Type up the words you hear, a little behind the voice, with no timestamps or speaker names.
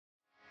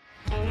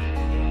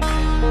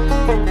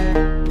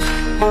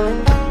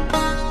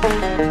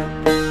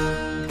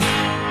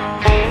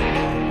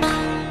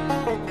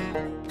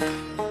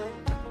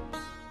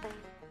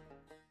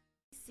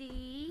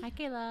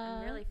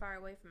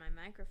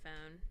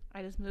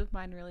I just moved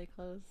mine really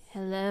close.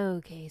 Hello,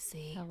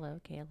 Casey. Hello,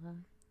 Kayla.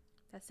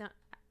 That's not.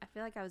 I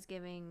feel like I was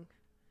giving,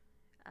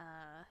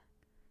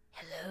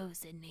 hello,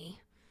 Sydney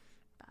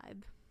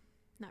vibe.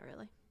 Not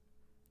really.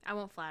 I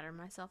won't flatter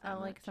myself that Oh,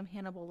 like much. some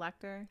Hannibal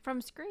Lecter.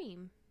 From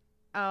Scream.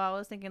 Oh, I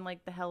was thinking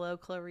like the Hello,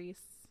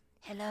 Clarice.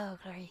 Hello,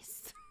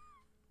 Clarice.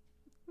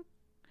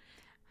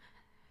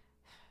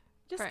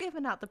 Just For-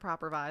 giving out the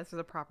proper vibes for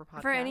the proper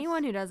podcast. For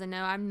anyone who doesn't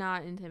know, I'm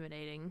not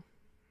intimidating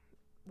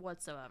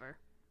whatsoever.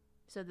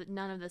 So that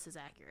none of this is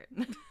accurate.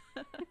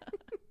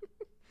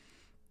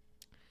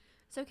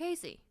 So,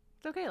 Casey,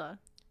 So, Kayla,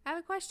 I have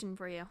a question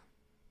for you.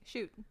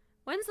 shoot.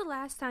 When's the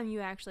last time you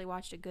actually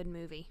watched a good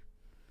movie?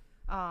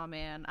 Oh,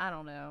 man, I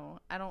don't know.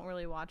 I don't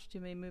really watch too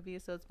many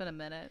movies, so it's been a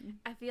minute.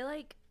 I feel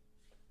like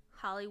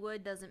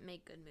Hollywood doesn't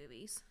make good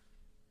movies.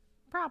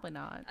 Probably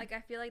not. Like,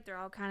 I feel like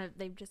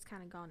they've just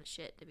kind of gone to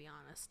shit, to be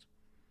honest.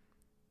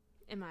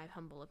 In my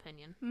humble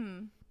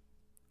opinion.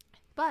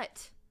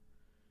 But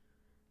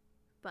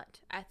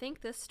I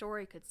think this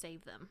story could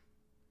save them.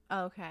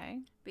 Okay.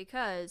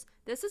 Because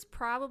this is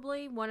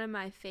probably one of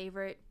my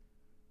favorite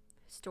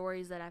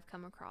stories that I've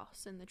come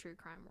across in the true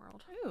crime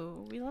world.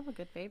 Ooh, we love a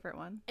good favorite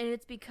one. And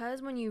it's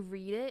because when you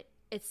read it,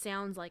 it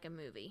sounds like a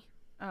movie.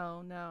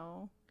 Oh,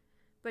 no.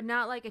 But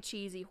not like a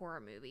cheesy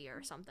horror movie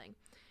or something.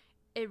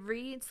 It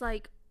reads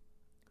like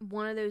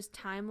one of those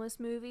timeless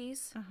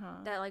movies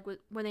that like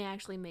when they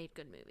actually made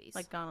good movies.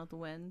 Like Gone with the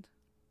Wind.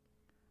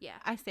 Yeah.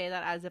 I say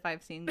that as if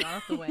I've seen Gone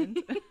with the Wind.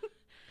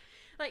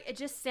 Like, it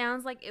just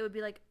sounds like it would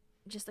be like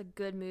just a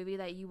good movie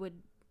that you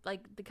would,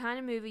 like, the kind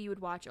of movie you would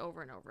watch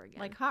over and over again.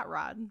 Like Hot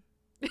Rod.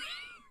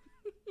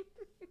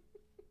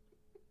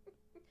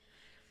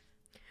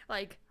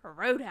 Like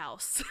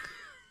Roadhouse.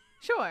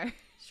 Sure.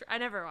 Sure, I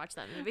never watched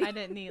that movie. I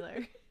didn't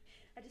either.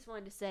 I just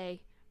wanted to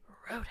say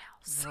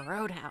Roadhouse.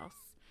 Roadhouse.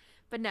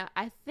 But no,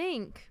 I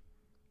think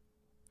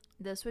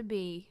this would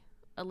be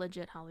a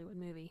legit Hollywood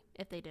movie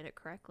if they did it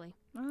correctly.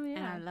 Oh, yeah.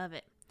 And I love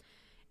it.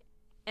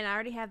 And I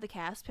already have the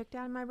cast picked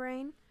out in my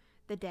brain.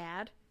 The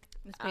dad.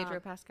 It's Pedro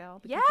Pascal.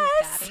 Because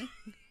Yes! he's daddy.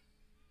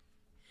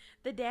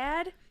 The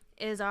dad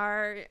is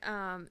our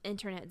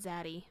internet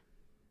zaddy,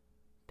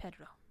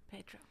 Pedro.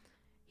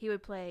 He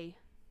would play,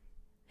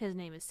 his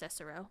name is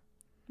Cicero.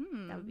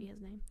 That would be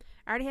his name.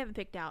 I already have it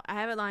picked out. I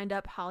have it lined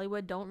up.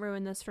 Hollywood, don't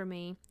ruin this for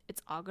me.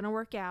 It's all going to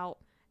work out.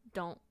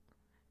 Don't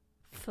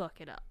fuck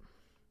it up.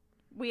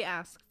 We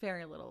ask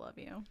very little of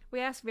you.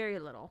 We ask very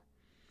little.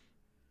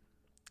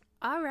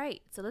 All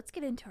right, so let's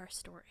get into our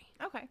story.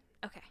 Okay.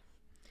 Okay.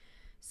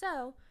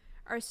 So,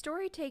 our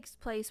story takes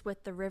place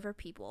with the River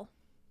People.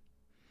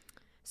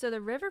 So, the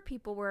River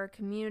People were a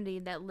community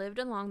that lived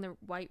along the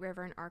White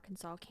River in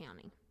Arkansas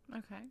County,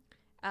 Okay.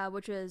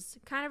 which was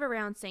kind of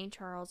around St.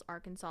 Charles,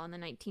 Arkansas in the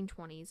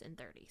 1920s and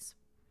 30s.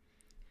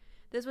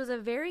 This was a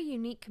very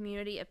unique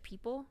community of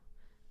people,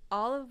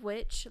 all of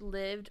which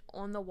lived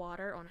on the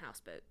water on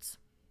houseboats.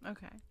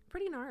 Okay.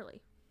 Pretty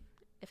gnarly,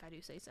 if I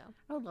do say so.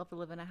 I would love to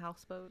live in a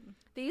houseboat.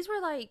 These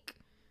were like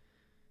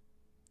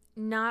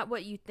not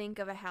what you think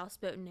of a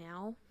houseboat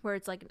now, where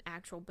it's like an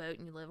actual boat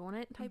and you live on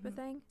it type of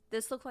thing.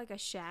 This looked like a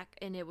shack,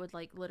 and it would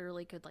like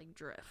literally could like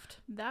drift.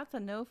 That's a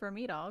no for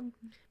me, dog.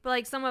 But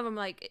like some of them,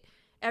 like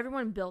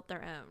everyone built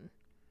their own.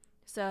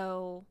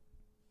 So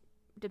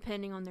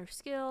depending on their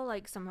skill,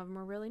 like some of them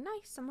were really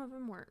nice, some of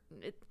them weren't.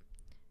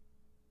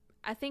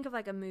 I think of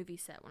like a movie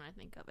set when I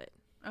think of it.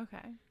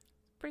 Okay.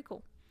 Pretty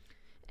cool.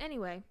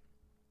 Anyway,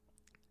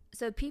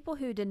 so people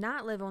who did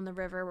not live on the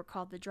river were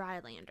called the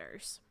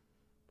Drylanders.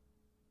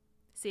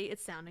 See,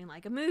 it's sounding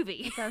like a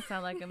movie. It does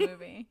sound like a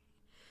movie.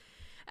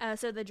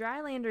 So the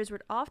Drylanders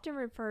would often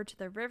refer to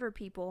the river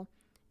people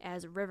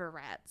as river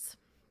rats,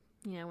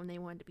 you know, when they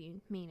wanted to be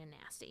mean and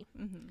nasty.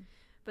 Mm-hmm.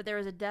 But there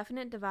was a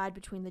definite divide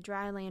between the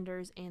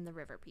Drylanders and the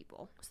river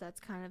people, so that's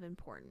kind of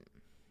important.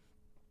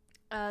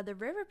 The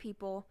river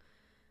people,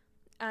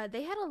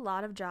 they had a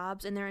lot of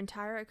jobs, and their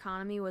entire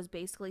economy was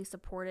basically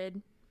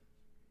supported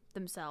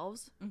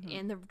themselves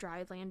and the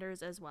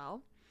Drylanders as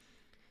well.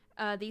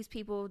 These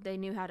people, they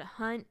knew how to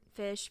hunt,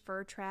 fish,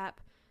 fur trap.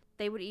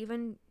 They would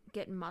even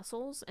get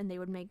mussels, and they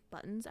would make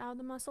buttons out of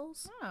the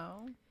mussels.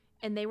 Oh.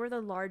 And they were the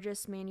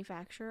largest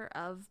manufacturer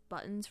of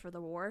buttons for the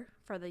war,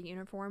 for the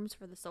uniforms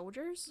for the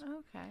soldiers.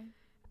 Okay.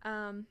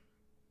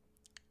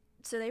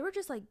 So they were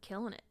just like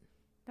killing it.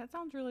 That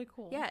sounds really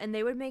cool. Yeah, and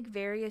they would make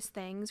various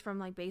things from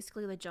like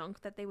basically the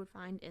junk that they would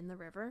find in the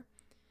river.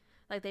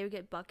 Like they would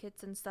get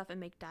buckets and stuff and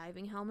make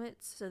diving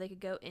helmets so they could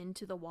go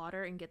into the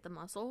water and get the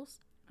mussels.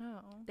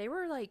 Oh. They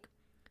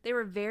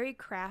were very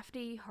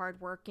crafty,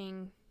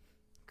 hardworking,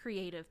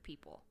 creative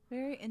people.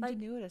 Very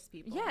ingenuitive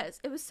people. Yes,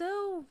 it was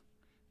so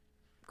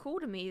cool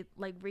to me,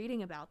 like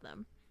reading about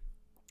them.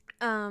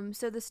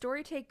 So the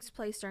story takes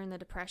place during the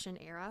Depression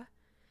era,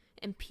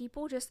 and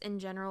people just in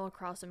general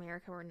across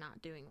America were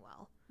not doing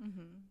well.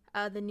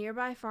 Mm-hmm. The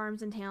nearby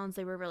farms and towns,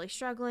 they were really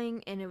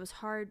struggling, and it was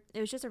hard.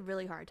 It was just a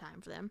really hard time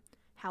for them.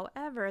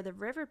 However, the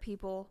river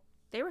people,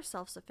 they were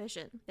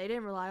self-sufficient. They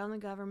didn't rely on the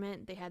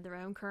government. They had their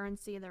own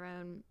currency, their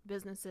own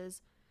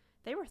businesses.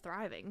 They were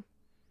thriving.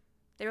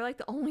 They were like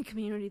the only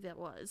community that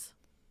was.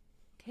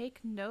 Take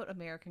note,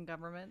 American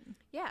government.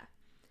 Yeah.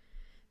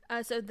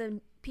 So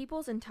the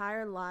people's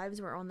entire lives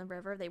were on the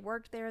river. They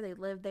worked there. They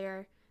lived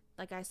there.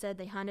 Like I said,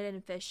 they hunted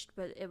and fished,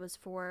 but it was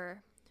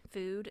for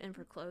food and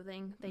for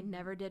clothing. They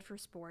never did for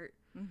sport.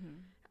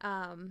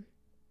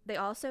 They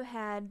also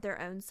had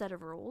their own set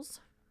of rules,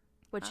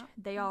 which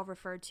they all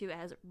referred to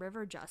as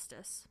river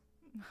justice.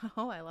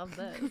 Oh, I love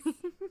this.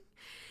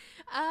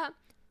 Not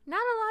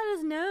a lot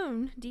is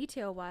known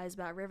detail-wise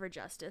about river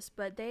justice,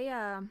 but they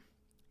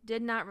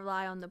did not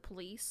rely on the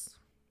police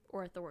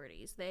or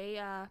authorities.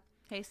 They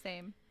Hey,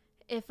 same.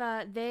 if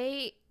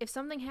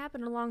something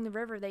happened along the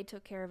river, they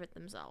took care of it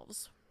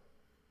themselves.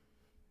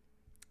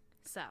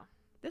 So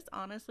This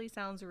honestly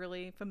sounds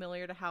really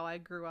familiar to how I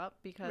grew up,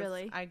 because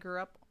Really? I grew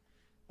up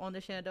on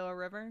the Shenandoah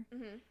River,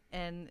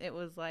 and it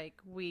was like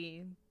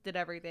we did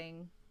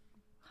everything,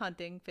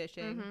 hunting,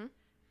 fishing,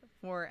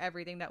 for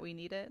everything that we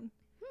needed.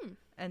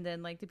 And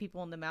then like the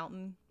people on the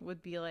mountain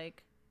would be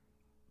like,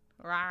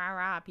 rah, rah,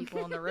 rah,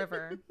 people on the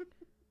river.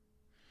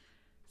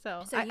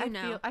 So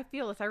I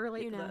feel this. I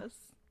relate to this.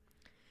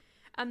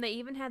 They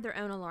even had their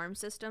own alarm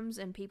systems,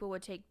 and people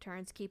would take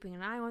turns keeping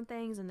an eye on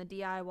things, and the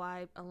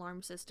DIY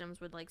alarm systems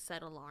would like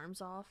set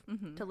alarms off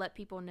to let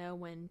people know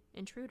when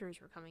intruders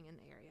were coming in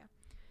the area.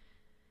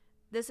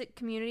 This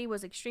community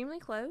was extremely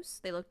close.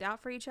 They looked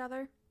out for each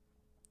other.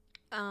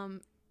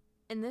 And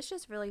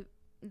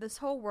this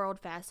whole world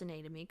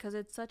fascinated me because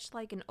it's such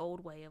like an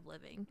old way of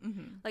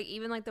living. Like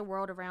even like the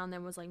world around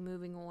them was like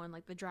moving on,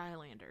 like the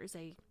Drylanders.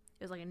 It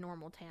was like a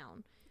normal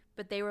town,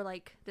 but they were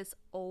like this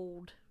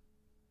old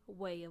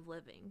way of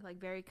living, like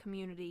very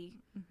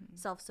community,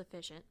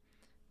 self-sufficient,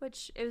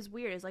 which it was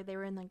weird. It's like they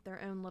were in like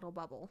their own little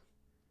bubble.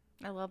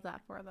 I love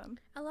that for them.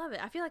 I love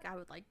it. I feel like I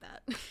would like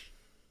that.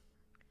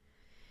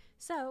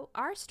 So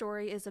our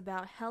story is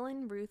about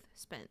Helen Ruth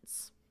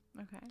Spence.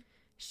 Okay.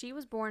 She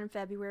was born in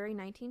February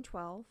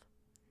 1912.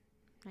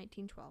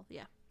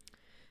 Yeah.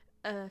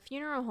 A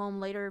funeral home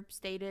later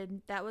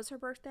stated that was her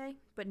birthday,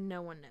 but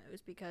no one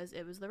knows because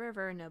it was the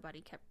river and nobody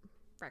kept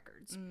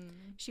records.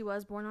 She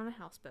was born on a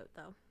houseboat,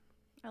 though.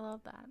 I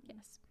love that.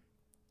 Yes.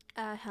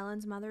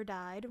 Helen's mother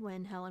died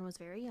when Helen was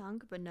very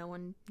young, but no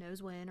one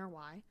knows when or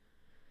why.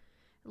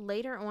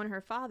 Later on,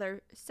 her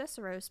father,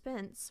 Cicero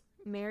Spence,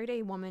 married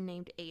a woman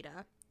named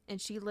Ada, and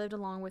she lived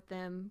along with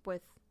them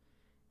with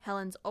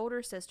Helen's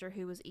older sister,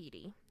 who was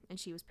Edie, and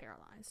she was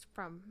paralyzed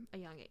from a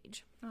young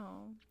age.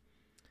 Oh.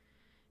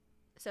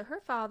 So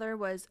her father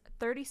was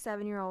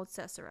 37-year-old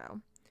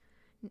Cicero.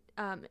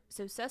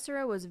 So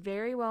Cicero was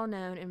very well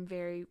known and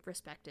very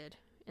respected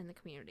in the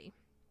community.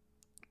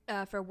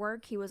 For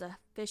work, he was a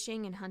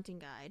fishing and hunting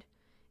guide,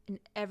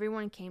 and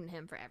everyone came to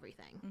him for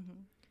everything.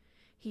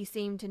 He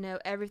seemed to know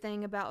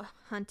everything about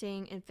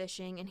hunting and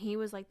fishing, and he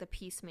was like the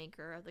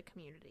peacemaker of the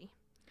community.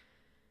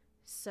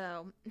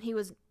 So he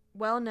was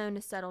well known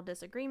to settle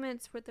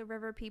disagreements with the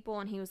river people,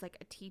 and he was like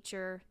a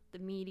teacher, the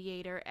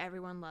mediator.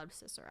 Everyone loved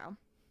Cicero.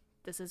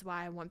 This is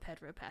why I want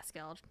Pedro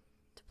Pascal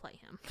to play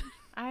him.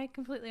 I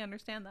completely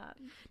understand that.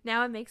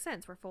 Now it makes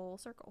sense. We're full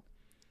circle.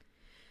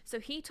 So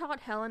he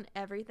taught Helen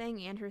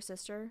everything, and her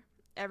sister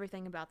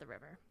everything about the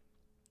river,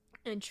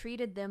 and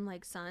treated them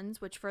like sons,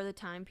 which for the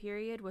time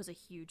period was a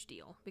huge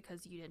deal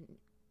because you didn't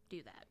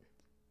do that.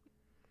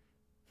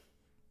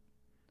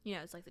 You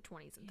know, it's like the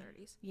 20s and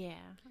 30s. Yeah.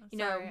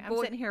 Sorry, I'm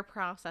sitting here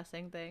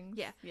processing things.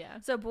 Yeah.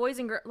 Yeah. So boys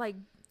and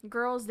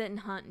girls didn't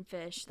hunt and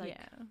fish. Like,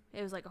 yeah.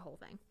 It was like a whole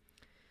thing.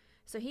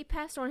 So he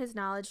passed on his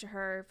knowledge to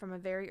her from a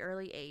very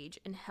early age,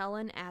 and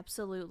Helen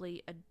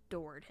absolutely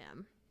adored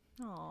him.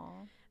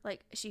 Aww.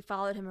 Like, she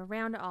followed him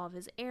around to all of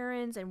his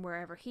errands, and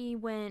wherever he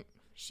went,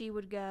 she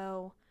would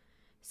go.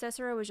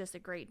 Cicero was just a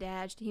great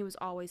dad. He was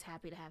always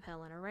happy to have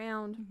Helen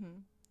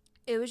around.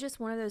 It was just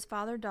one of those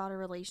father-daughter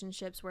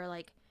relationships where,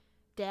 like,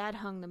 dad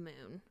hung the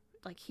moon.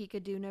 Like, he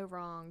could do no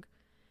wrong.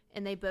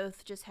 And they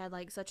both just had,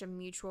 like, such a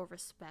mutual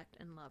respect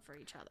and love for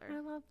each other. I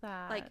love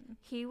that. Like,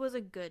 he was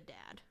a good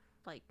dad.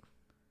 Like,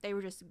 they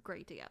were just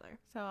great together.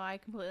 So I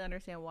completely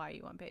understand why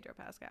you want Pedro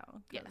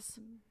Pascal. Yes.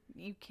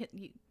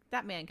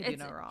 That man could do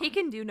no wrong. He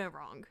can do no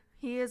wrong.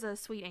 He is a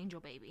sweet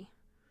angel baby.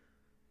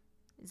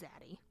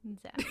 Zaddy.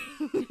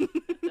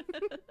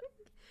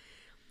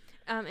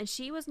 And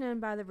she was known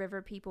by the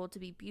river people to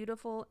be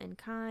beautiful and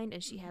kind,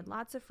 and she had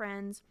lots of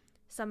friends.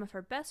 Some of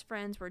her best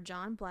friends were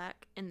John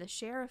Black and the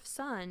sheriff's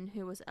son,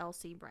 who was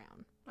Elsie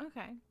Brown.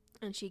 Okay.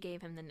 And she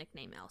gave him the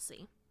nickname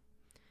Elsie.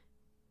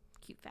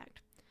 Cute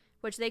fact.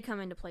 Which they come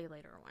into play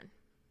later on.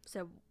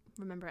 So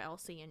remember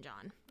Elsie and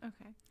John.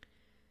 Okay.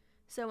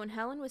 So when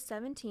Helen was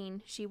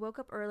 17, she woke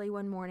up early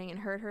one morning and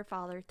heard her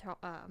father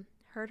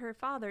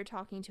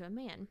talking to a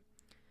man.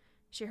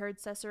 She heard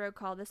Cicero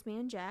call this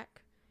man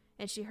Jack,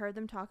 and she heard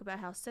them talk about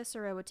how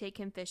Cicero would take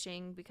him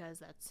fishing because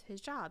that's his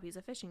job. He's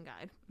a fishing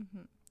guide.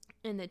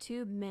 And the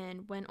two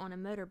men went on a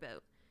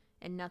motorboat,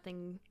 and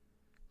nothing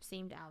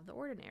seemed out of the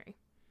ordinary.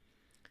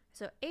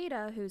 So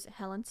Ada, who's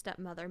Helen's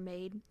stepmother,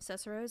 made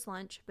Cicero's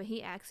lunch, but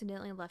he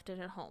accidentally left it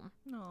at home.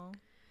 No.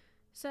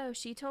 So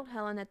she told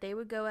Helen that they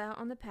would go out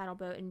on the paddle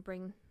boat and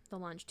bring the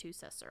lunch to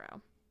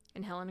Cicero.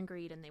 And Helen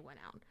agreed, and they went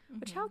out.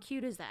 Which, how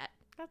cute is that?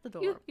 That's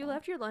adorable. You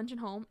left your lunch at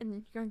home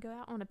and you're going to go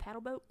out on a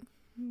paddle boat?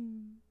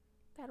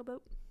 Paddle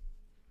boat.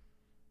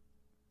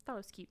 Thought it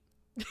was cute.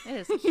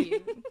 It is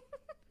cute.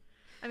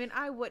 I mean,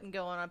 I wouldn't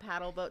go on a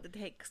paddle boat to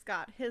take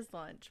Scott his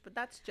lunch, but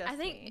that's just I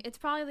think me. it's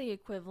probably the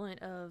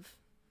equivalent of,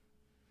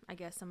 I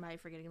guess, somebody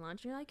forgetting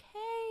lunch. And you're like,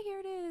 hey, here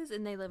it is.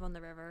 And they live on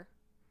the river.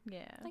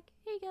 Yeah. Like,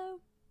 here you go.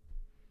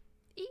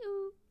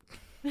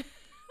 Ew.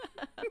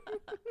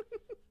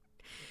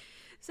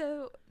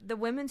 So the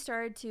women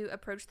started to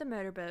approach the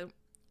motorboat,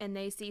 and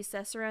they see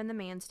Cicero and the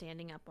man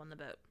standing up on the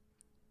boat,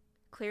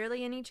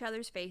 clearly in each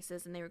other's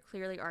faces, and they were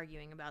clearly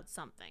arguing about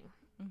something.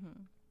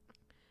 Mm-hmm.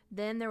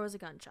 Then there was a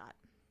gunshot.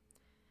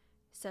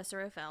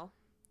 Cicero fell.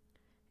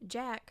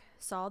 Jack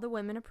saw the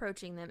women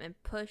approaching them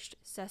and pushed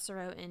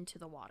Cicero into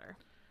the water.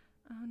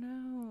 Oh,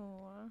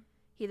 no.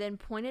 He then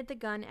pointed the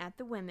gun at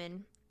the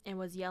women and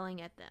was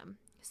yelling at them,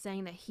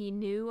 saying that he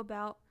knew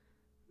about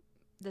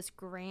this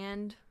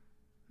grand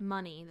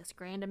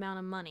amount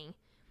of money,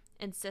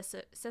 and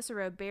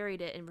Cicero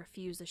buried it and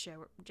refused to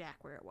show Jack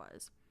where it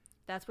was.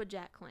 That's what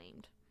Jack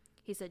claimed.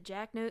 He said,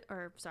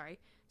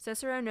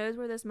 Cicero knows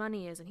where this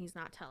money is, and he's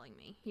not telling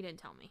me. He didn't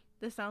tell me.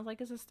 This sounds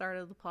like it's the start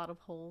of the plot of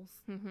Holes.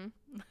 Mm-hmm.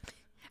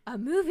 A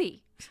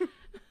movie!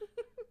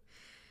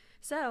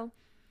 So,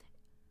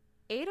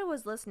 Ada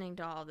was listening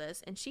to all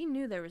this, and she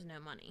knew there was no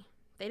money.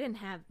 They didn't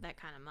have that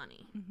kind of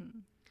money. Mm-hmm.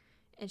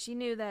 And she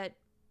knew that,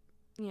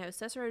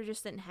 Cicero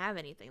just didn't have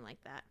anything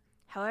like that.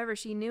 However,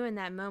 she knew in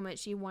that moment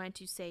she wanted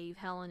to save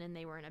Helen, and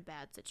they were in a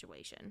bad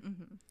situation.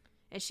 Mm-hmm.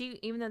 And she,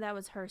 even though that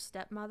was her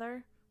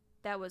stepmother,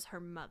 that was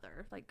her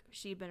mother. Like,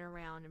 she'd been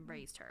around and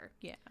raised her.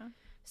 Yeah.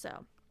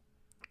 So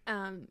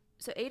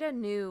Ada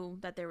knew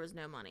that there was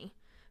no money,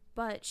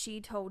 but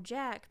she told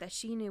Jack that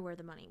she knew where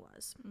the money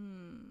was.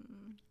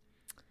 Mm.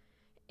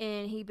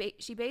 And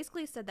she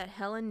basically said that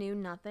Helen knew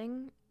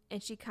nothing,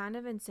 and she kind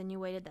of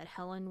insinuated that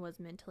Helen was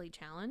mentally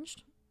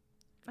challenged.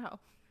 Oh.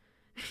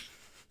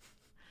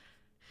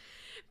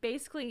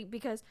 Basically,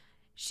 because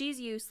she's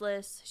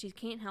useless, she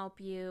can't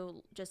help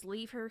you, just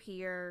leave her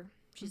here.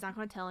 She's not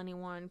going to tell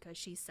anyone because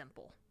she's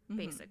simple,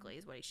 basically,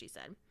 is what she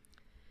said.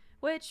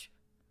 Which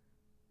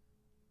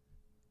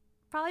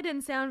probably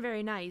didn't sound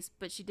very nice,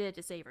 but she did it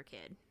to save her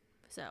kid.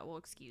 So we'll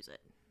excuse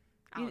it.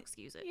 I'll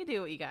excuse it. You do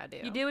what you gotta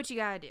do. You do what you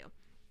gotta do.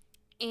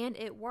 And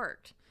it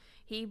worked.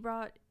 He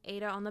brought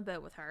Ada on the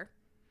boat with her.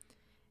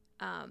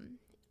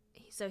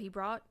 So he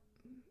brought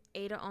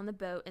Ada on the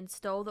boat and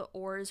stole the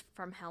oars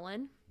from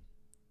Helen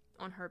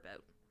on her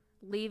boat,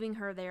 leaving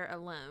her there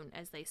alone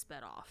as they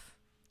sped off.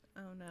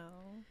 Oh,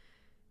 no.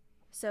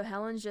 So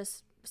Helen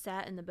just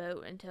sat in the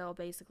boat until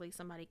basically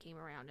somebody came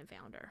around and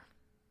found her.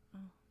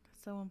 Oh,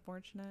 that's so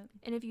unfortunate.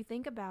 And if you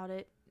think about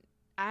it,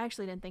 I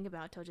actually didn't think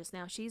about it till just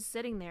now. She's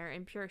sitting there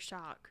in pure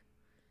shock,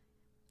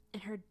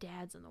 and her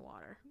dad's in the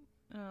water.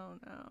 Oh,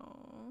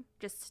 no.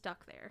 Just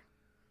stuck there.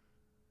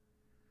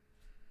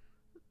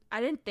 I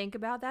didn't think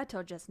about that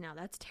till just now.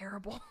 That's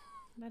terrible.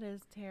 That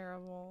is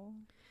terrible.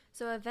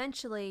 So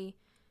eventually,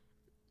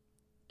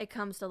 it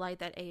comes to light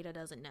that Ada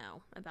doesn't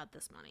know about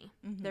this money.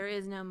 Mm-hmm. There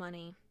is no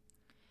money.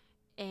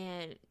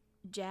 And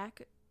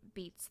Jack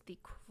beats the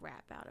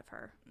crap out of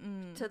her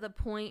to the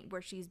point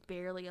where she's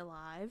barely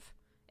alive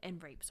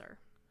and rapes her.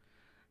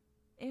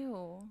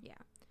 Ew. Yeah.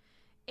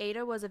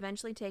 Ada was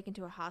eventually taken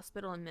to a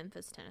hospital in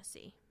Memphis,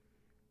 Tennessee.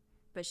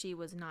 But she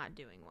was not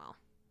doing well.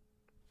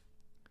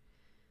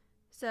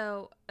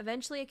 So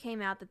eventually it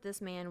came out that this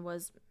man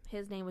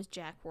his name was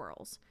Jack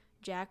Whirls.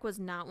 Jack was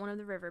not one of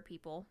the river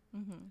people.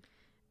 Mm-hmm.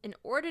 And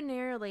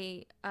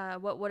ordinarily,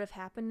 what would have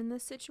happened in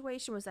this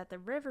situation was that the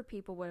river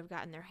people would have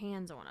gotten their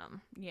hands on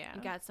him. Yeah.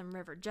 And got some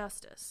river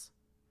justice.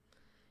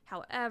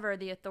 However,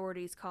 the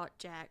authorities caught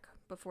Jack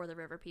before the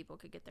river people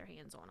could get their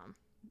hands on him.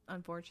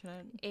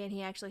 Unfortunate. And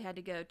he actually had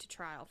to go to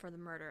trial for the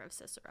murder of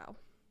Cicero.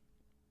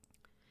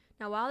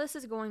 Now, while this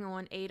is going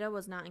on, Ada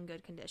was not in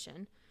good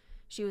condition.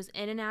 She was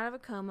in and out of a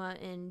coma,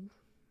 and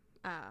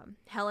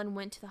Helen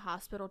went to the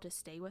hospital to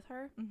stay with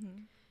her.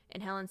 Mm-hmm.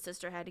 And Helen's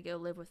sister had to go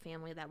live with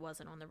family that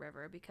wasn't on the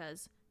river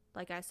because,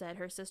 like I said,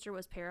 her sister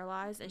was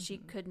paralyzed and she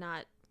could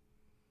not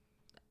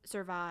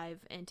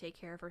survive and take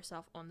care of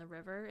herself on the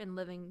river and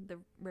living the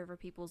river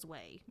people's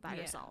way by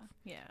herself.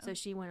 Yeah. So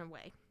she went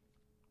away.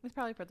 It's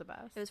probably for the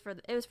best. It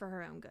was for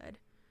her own good.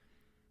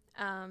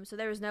 So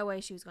there was no way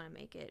she was going to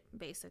make it,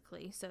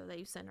 basically. So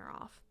they sent her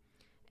off.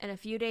 And a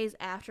few days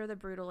after the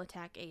brutal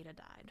attack, Ada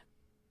died.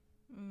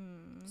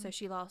 So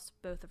she lost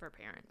both of her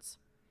parents.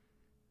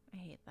 I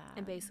hate that.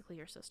 And basically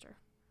her sister.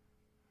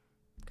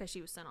 Because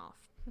she was sent off.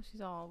 So she's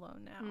all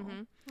alone now.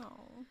 Mm-hmm.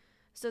 Oh.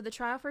 So the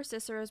trial for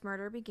Cicero's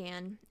murder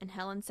began, and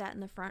Helen sat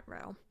in the front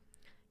row.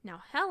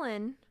 Now,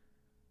 Helen,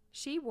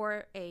 she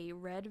wore a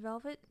red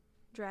velvet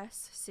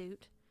dress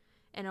suit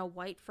and a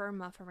white fur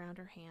muff around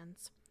her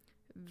hands.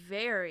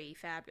 Very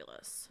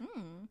fabulous.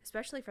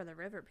 Especially for the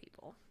river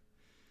people.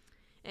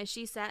 And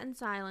she sat in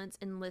silence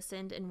and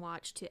listened and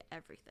watched to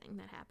everything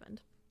that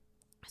happened.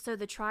 So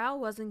the trial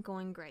wasn't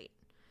going great.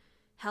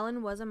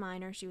 Helen was a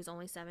minor. She was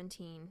only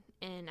 17.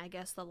 And I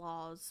guess the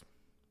laws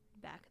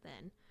back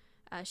then,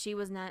 She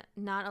was not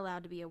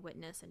allowed to be a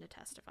witness and to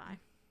testify.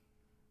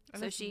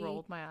 So she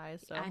rolled my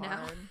eyes so hard.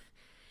 Know.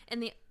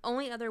 And the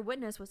only other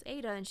witness was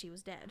Ada, and she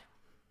was dead.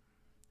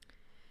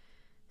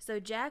 So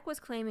Jack was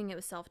claiming it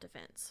was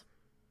self-defense.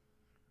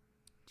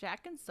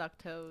 Jack can suck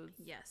toes.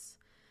 Yes.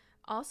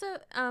 Also,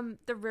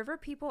 the river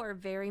people are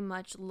very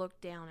much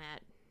looked down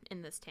at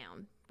in this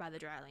town by the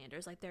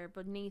Drylanders. Like, they're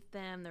beneath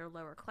them, they're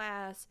lower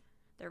class,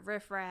 they're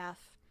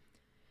riffraff.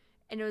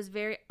 And it was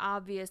very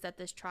obvious that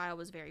this trial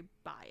was very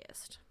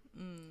biased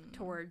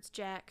towards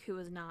Jack, who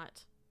was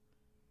not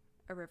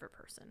a river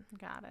person.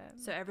 Got it.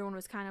 So everyone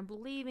was kind of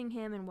believing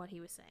him and what he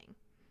was saying.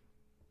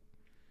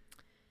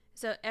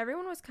 So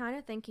everyone was kind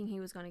of thinking he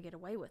was going to get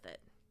away with it.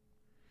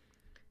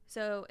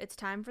 So it's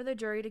time for the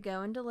jury to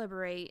go and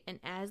deliberate, and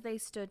as they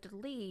stood to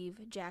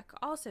leave, Jack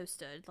also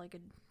stood like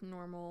a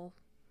normal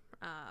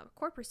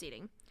court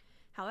proceeding.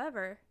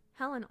 However,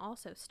 Helen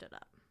also stood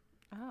up.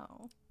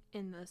 Oh.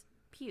 In the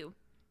pew.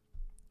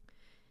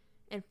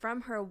 And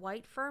from her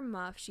white fur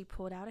muff, she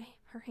pulled out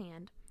her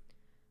hand,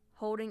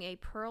 holding a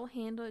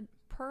pearl-handled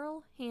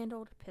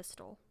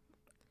pistol.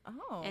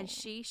 Oh. And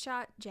she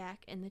shot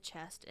Jack in the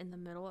chest in the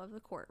middle of the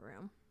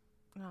courtroom.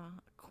 Oh,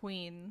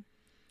 queen.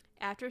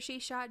 After she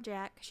shot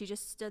Jack, she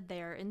just stood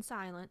there in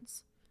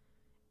silence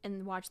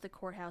and watched the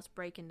courthouse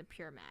break into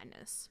pure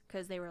madness.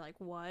 Because they were like,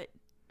 what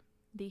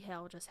the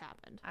hell just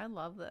happened? I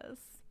love this.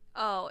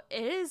 Oh,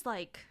 it is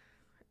like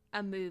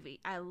a movie.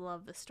 I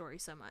love this story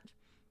so much.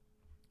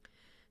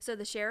 So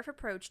the sheriff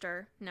approached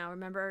her. Now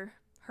remember,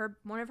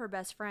 one of her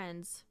best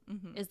friends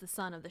is the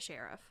son of the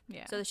sheriff.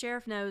 Yeah. So the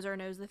sheriff knows her,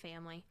 knows the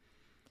family.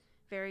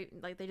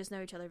 They just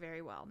know each other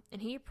very well.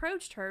 And he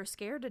approached her,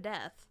 scared to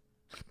death,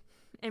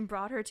 and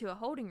brought her to a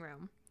holding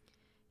room.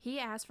 He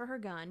asked for her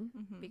gun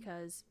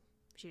because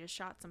she just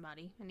shot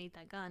somebody. I need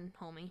that gun,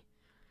 homie.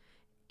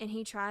 And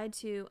he tried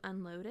to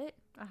unload it.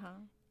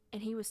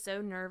 And he was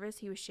so nervous,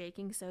 he was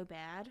shaking so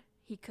bad,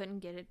 he couldn't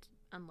get it to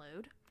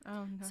unload.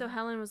 Oh, no. So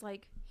Helen was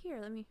like, here,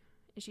 let me...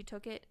 And she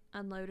took it,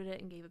 unloaded it,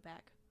 and gave it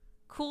back.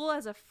 Cool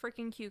as a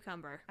freaking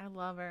cucumber. I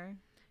love her.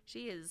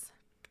 She is...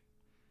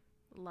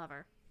 Love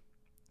her.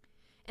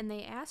 And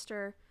they asked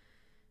her,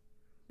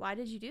 why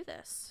did you do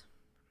this?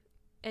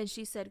 And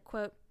she said,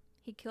 quote,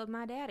 he killed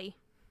my daddy.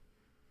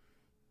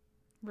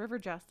 River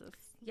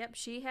justice. Yep,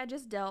 she had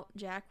just dealt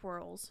Jack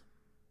Whirls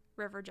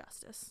river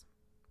justice.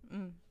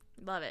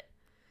 Love it.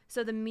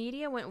 So the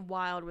media went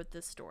wild with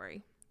this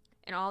story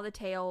and all the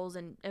tales,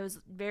 and it was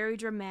very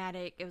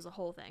dramatic. It was a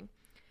whole thing.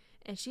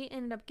 And she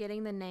ended up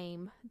getting the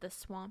name the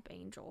Swamp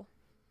Angel.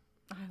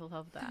 I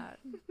love that.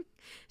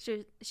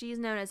 She's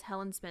known as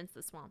Helen Spence,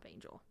 the Swamp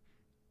Angel.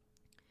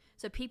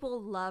 So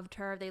people loved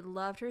her. They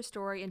loved her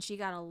story, and she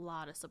got a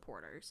lot of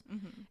supporters.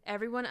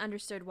 Everyone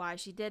understood why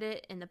she did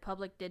it, and the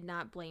public did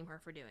not blame her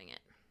for doing it.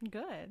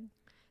 Good.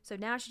 So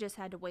now she just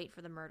had to wait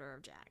for the murder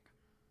of Jack,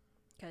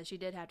 because she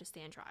did have to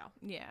stand trial.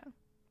 Yeah.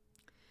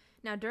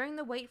 Now, during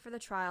the wait for the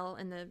trial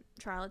and the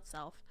trial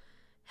itself,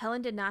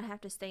 Helen did not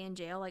have to stay in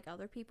jail like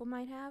other people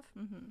might have.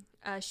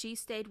 She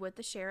stayed with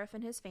the sheriff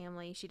and his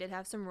family. She did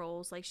have some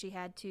rules, like she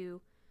had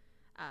to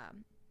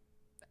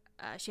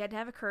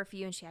have a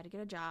curfew, and she had to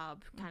get a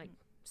job, kind of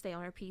stay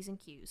on her P's and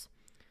Q's.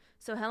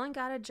 So Helen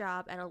got a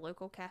job at a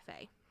local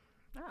cafe.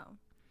 Oh.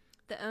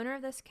 The owner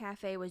of this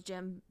cafe was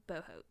Jim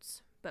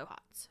Bohotz.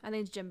 I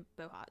think it's Jim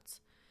Bohotz.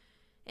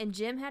 And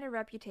Jim had a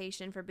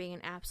reputation for being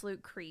an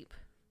absolute creep,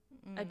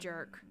 a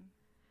jerk.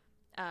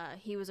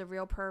 He was a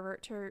real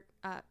pervert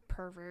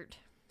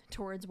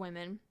towards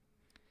women.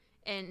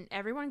 And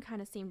everyone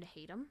kind of seemed to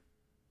hate him.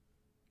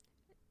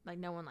 Like,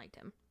 no one liked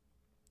him.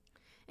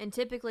 And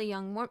typically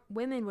young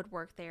women would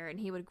work there, and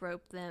he would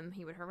grope them,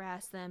 he would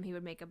harass them, he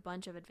would make a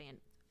bunch of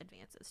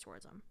advances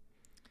towards them.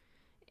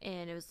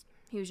 And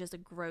he was just a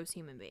gross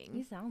human being.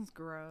 He sounds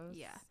gross.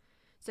 Yeah.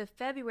 So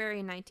February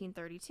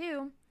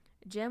 1932,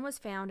 Jim was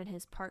found in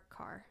his parked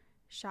car,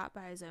 shot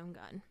by his own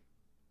gun.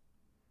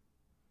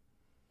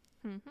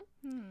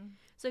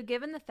 So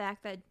given the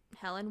fact that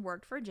Helen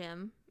worked for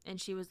Jim,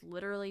 and she was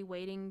literally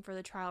waiting for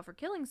the trial for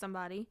killing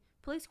somebody,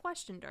 police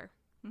questioned her.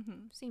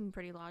 Seemed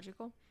pretty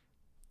logical.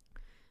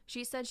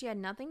 She said she had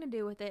nothing to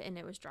do with it, and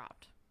it was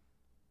dropped.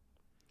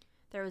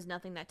 There was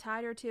nothing that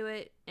tied her to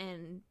it,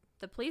 and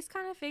the police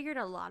kind of figured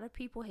a lot of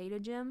people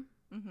hated Jim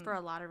for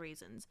a lot of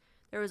reasons.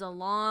 There was a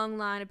long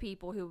line of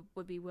people who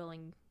would be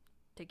willing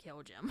to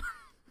kill Jim.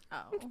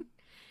 Oh.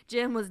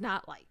 Jim was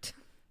not liked.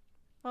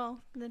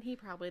 Well, then he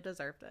probably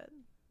deserved it.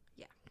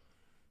 Yeah.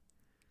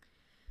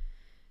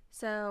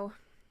 So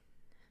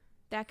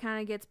that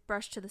kind of gets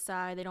brushed to the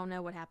side. They don't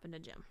know what happened to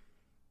Jim.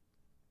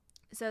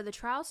 So the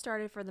trial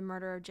started for the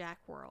murder of Jack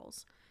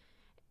Whirls.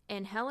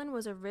 And Helen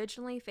was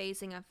originally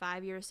facing a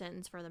 5-year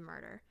sentence for the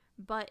murder,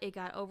 but it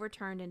got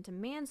overturned into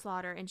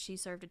manslaughter, and she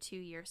served a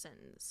 2-year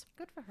sentence.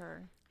 Good for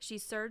her. She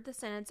served the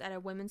sentence at a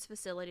women's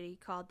facility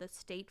called the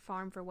State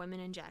Farm for Women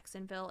in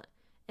Jacksonville.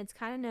 It's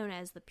kind of known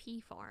as the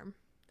P Farm.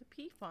 The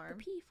P Farm?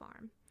 The P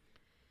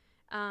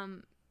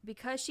Farm.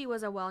 Because she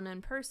was a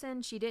well-known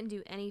person, she didn't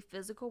do any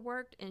physical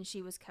work, and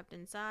she was kept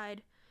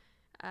inside.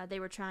 They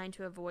were trying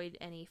to avoid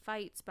any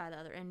fights by the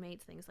other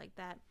inmates, things like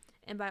that.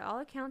 And by all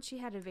accounts, she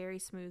had a very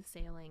smooth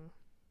sailing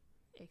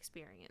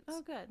experience.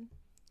 Oh, good.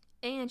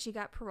 And she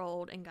got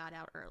paroled and got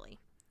out early.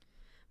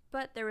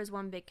 But there was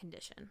one big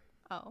condition.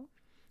 Oh.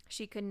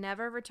 She could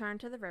never return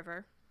to the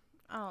river.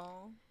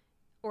 Oh.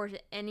 Or to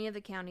any of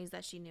the counties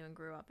that she knew and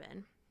grew up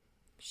in.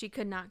 She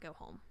could not go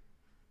home.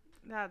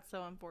 That's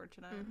so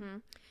unfortunate. Mm-hmm.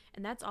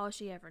 And that's all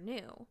she ever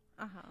knew.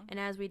 Uh-huh. And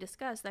as we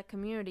discussed, that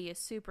community is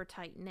super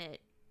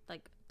tight-knit.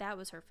 Like, that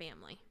was her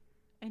family.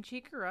 And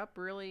she grew up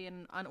really in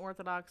an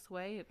unorthodox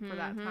way for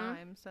that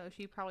time, so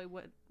she probably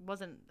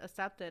wasn't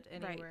accepted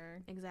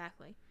anywhere. Right,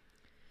 exactly.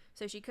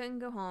 So she couldn't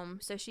go home,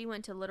 so she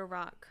went to Little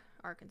Rock,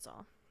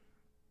 Arkansas.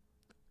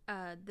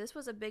 This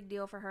was a big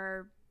deal for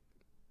her,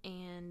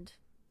 and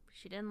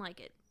she didn't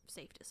like it,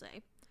 safe to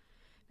say.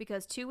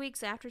 Because 2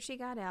 weeks after she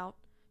got out,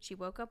 she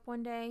woke up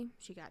one day,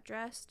 she got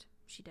dressed,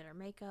 she did her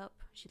makeup,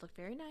 she looked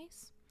very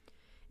nice,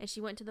 and she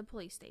went to the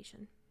police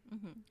station.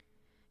 Mm-hmm.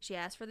 She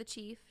asked for the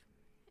chief,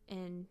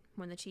 and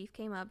when the chief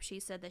came up, she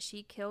said that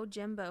she killed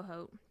Jim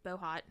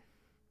Bohot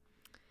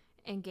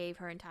and gave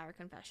her entire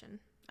confession.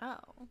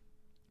 Oh.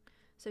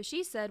 So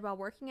she said while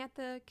working at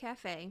the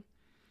cafe,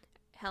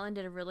 Helen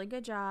did a really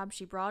good job.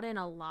 She brought in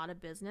a lot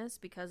of business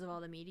because of all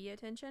the media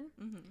attention.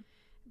 Mm-hmm.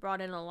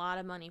 Brought in a lot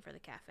of money for the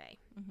cafe.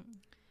 Mm-hmm.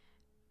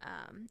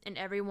 And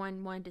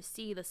everyone wanted to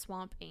see the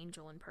Swamp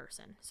Angel in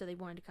person, so they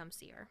wanted to come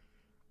see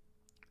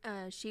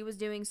her. She was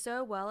doing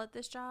so well at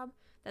this job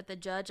that the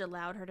judge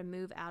allowed her to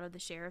move out of the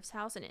sheriff's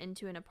house and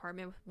into an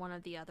apartment with one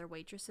of the other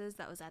waitresses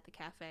that was at the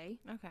cafe.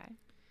 Okay.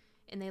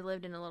 And they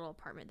lived in a little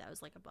apartment that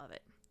was like above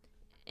it.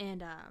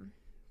 And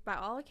by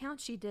all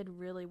accounts, she did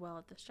really well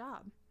at this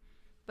job.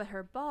 But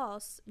her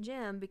boss,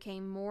 Jim,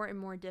 became more and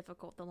more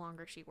difficult the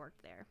longer she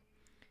worked there.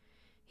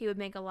 He would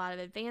make a lot of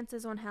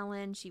advances on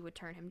Helen. She would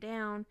turn him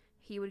down.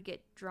 He would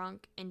get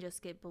drunk and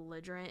just get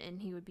belligerent, and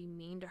he would be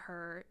mean to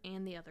her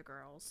and the other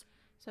girls.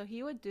 So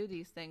he would do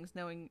these things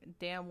knowing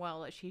damn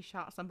well that she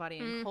shot somebody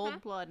in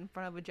cold blood in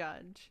front of a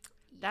judge.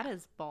 Yeah. That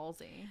is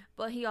ballsy.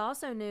 But he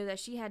also knew that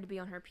she had to be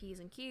on her P's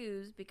and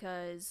Q's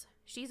because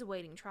she's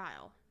awaiting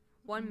trial.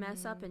 One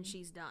mess up and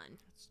she's done.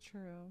 That's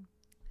true.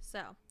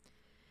 So,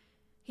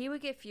 he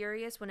would get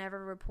furious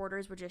whenever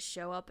reporters would just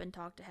show up and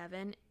talk to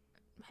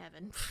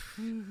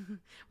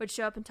would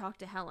show up and talk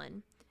to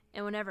Helen.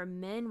 And whenever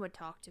men would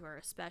talk to her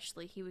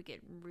especially, he would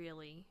get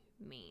really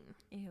mean.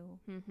 Ew.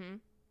 Mm-hmm.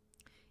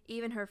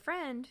 Even her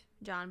friend,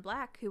 John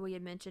Black, who we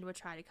had mentioned, would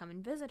try to come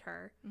and visit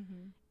her.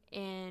 Mm-hmm.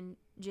 And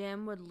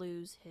Jim would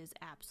lose his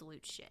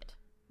absolute shit.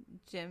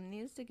 Jim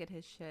needs to get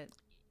his shit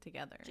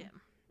together.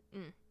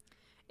 Jim.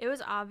 It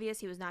was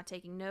obvious he was not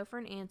taking no for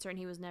an answer, and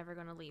he was never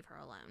going to leave her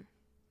alone.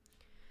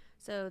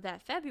 So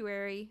that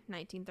February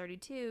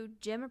 1932,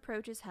 Jim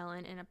approaches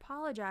Helen and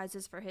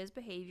apologizes for his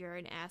behavior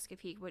and asks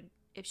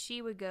if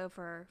she would go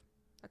for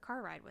a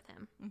car ride with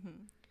him. Mm-hmm.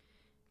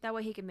 That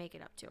way he could make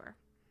it up to her.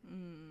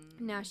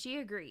 Now she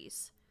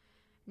agrees.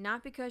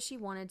 Not because she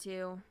wanted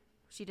to.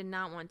 She did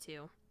not want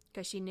to,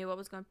 because she knew what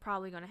was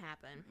probably going to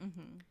happen.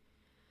 Mm-hmm.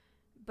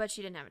 But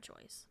she didn't have a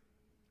choice.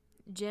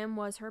 Jim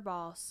was her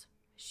boss.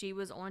 She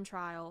was on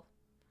trial.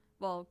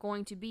 Well,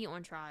 going to be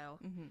on trial.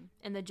 Mm-hmm.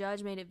 And the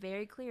judge made it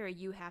very clear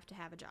you have to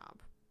have a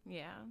job.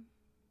 Yeah.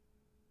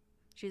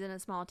 She's in a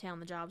small town.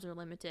 The jobs are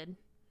limited.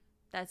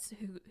 That's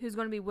who's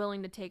going to be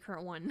willing to take her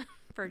on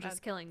for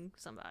just killing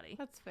somebody.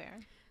 That's fair.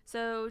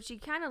 So she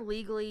kind of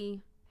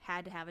legally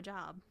had to have a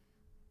job.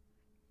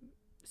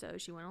 So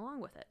she went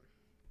along with it.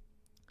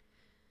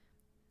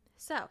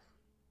 So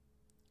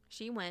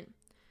she went.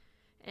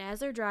 And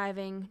as they're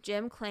driving,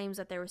 Jim claims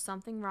that there was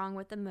something wrong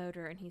with the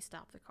motor and he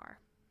stopped the car.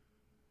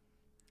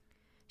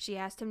 She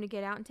asked him to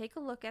get out and take a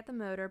look at the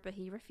motor, but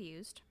he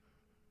refused.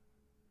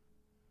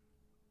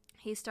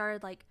 He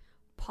started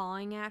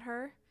pawing at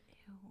her.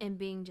 Ew. And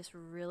being just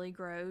really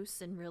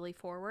gross and really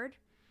forward.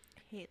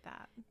 I hate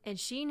that. And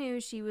she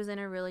knew she was in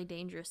a really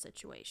dangerous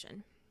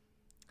situation.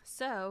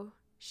 So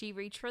she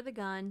reached for the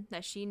gun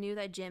that she knew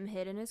that Jim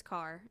hid in his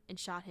car and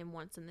shot him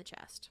once in the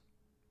chest.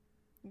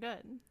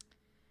 Good.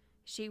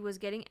 She was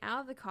getting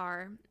out of the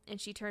car,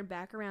 and she turned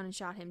back around and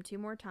shot him 2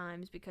 more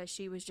times because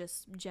she was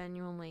just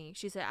genuinely,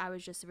 she said, I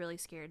was just really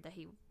scared that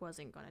he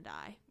wasn't going to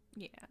die.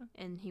 Yeah.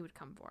 And he would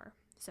come for her.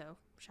 So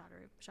shot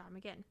him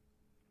again.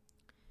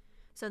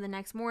 So the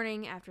next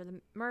morning after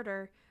the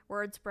murder,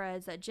 word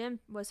spreads that Jim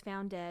was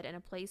found dead in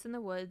a place in the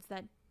woods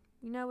that,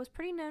 was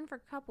pretty known for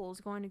couples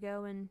going to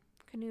go and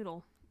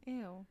canoodle.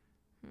 Ew.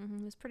 Mm-hmm.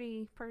 It was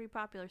pretty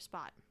popular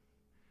spot.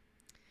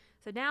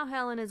 So now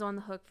Helen is on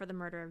the hook for the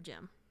murder of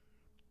Jim.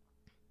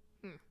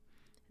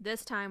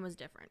 This time was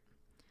different.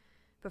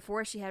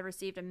 Before, she had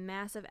received a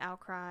massive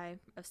outcry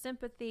of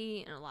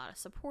sympathy and a lot of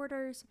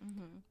supporters.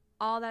 Mm-hmm.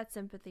 All that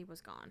sympathy was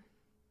gone.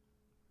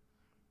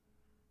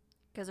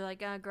 Because they're like,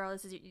 girl,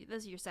 this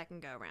is your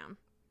second go-around.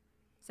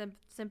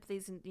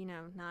 Sympathy's,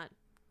 not...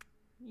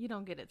 You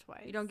don't get it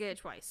twice. You don't get it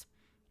twice.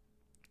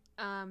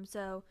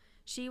 So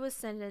she was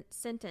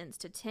sentenced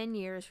to 10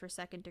 years for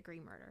second-degree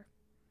murder.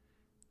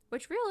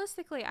 Which,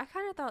 realistically, I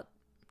kind of thought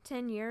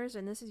 10 years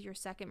and this is your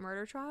second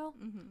murder trial?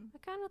 Mm-hmm. I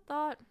kind of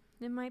thought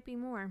it might be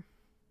more.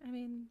 I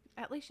mean,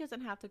 at least she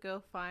doesn't have to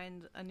go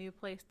find a new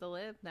place to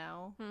live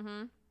now.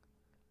 Mm-hmm.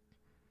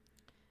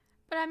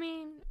 But I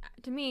mean,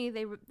 to me,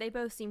 they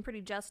both seem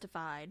pretty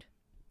justified.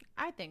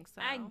 I think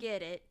so. I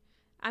get it.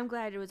 I'm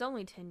glad it was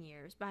only 10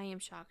 years, but I am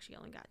shocked she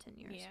only got 10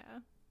 years. Yeah.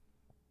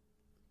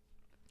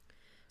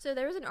 So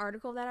there was an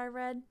article that I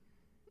read,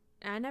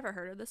 and I never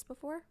heard of this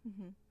before.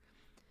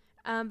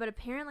 Mm-hmm. But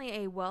apparently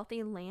a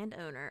wealthy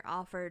landowner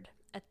offered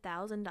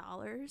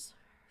 $1,000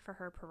 for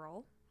her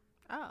parole.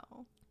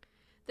 Oh.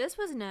 This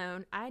was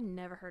known, I had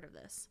never heard of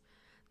this.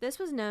 This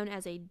was known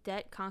as a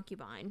debt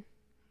concubine.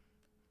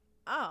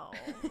 Oh.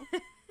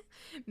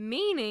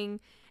 Meaning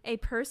a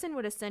person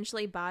would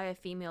essentially buy a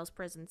female's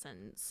prison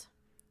sentence.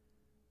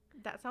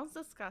 That sounds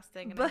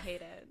disgusting and But- I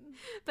hate it.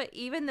 But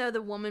even though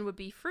the woman would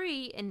be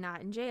free and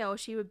not in jail,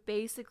 she would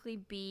basically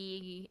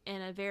be,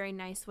 in a very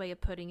nice way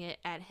of putting it,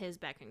 at his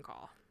beck and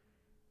call.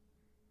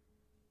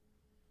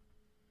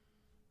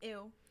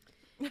 Ew.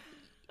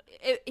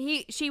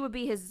 She would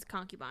be his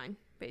concubine,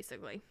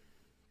 basically.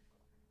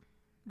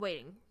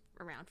 Waiting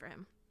around for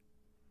him.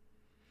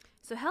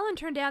 So Helen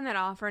turned down that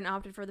offer and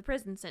opted for the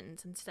prison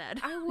sentence instead.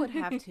 I would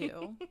have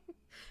to.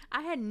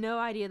 I had no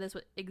idea this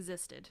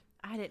existed.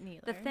 I didn't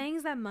either. The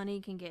things that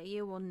money can get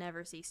you will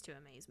never cease to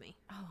amaze me.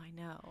 Oh, I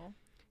know.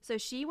 So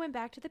she went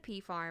back to the pea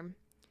farm,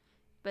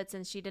 but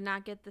since she did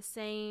not get the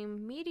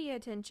same media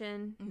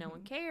attention, no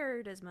one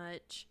cared as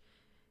much,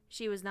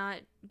 she was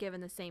not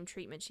given the same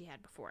treatment she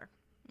had before.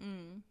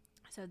 Mm.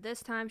 So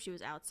this time she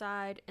was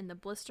outside in the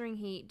blistering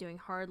heat doing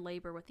hard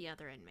labor with the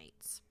other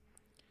inmates.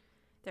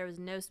 There was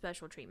no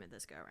special treatment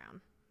this go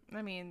around.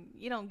 I mean,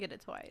 you don't get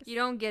it twice. You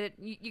don't get it.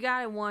 You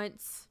got it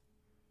once.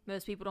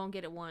 Most people don't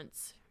get it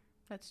once.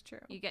 That's true.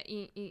 You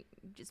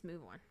just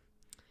move on.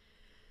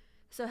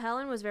 So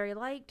Helen was very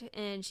liked,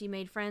 and she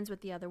made friends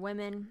with the other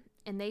women,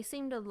 and they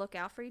seemed to look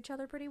out for each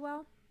other pretty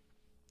well.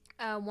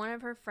 One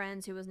of her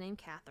friends, who was named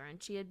Catherine,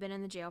 she had been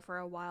in the jail for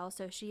a while,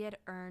 so she had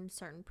earned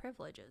certain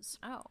privileges.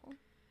 Oh.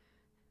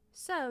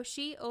 So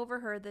she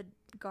overheard the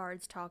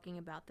guards talking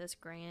about this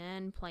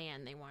grand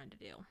plan they wanted to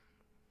do.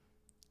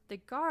 The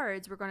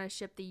guards were going to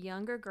ship the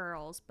younger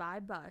girls by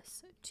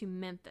bus to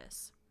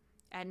Memphis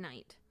at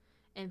night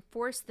and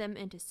force them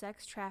into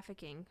sex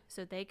trafficking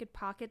so they could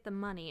pocket the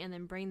money and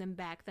then bring them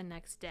back the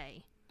next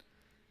day.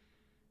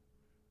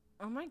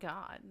 Oh my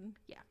god.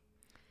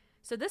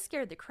 So this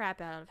scared the crap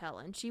out of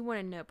Helen. She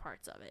wanted no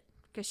parts of it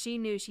because she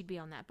knew she'd be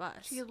on that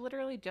bus. She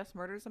literally just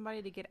murdered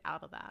somebody to get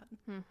out of that.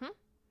 Mm-hmm.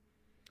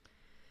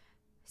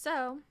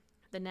 So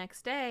the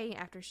next day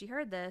after she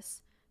heard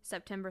this,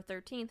 September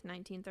 13th,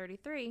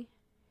 1933,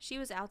 she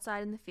was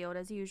outside in the field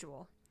as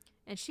usual.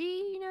 And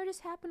she,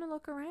 just happened to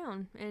look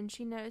around. And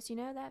she noticed,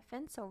 that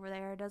fence over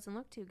there doesn't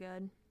look too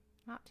good.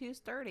 Not too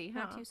sturdy, huh?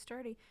 Not too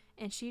sturdy.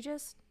 And she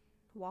just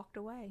walked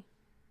away.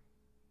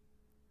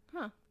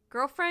 Huh.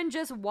 Girlfriend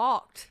just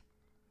walked.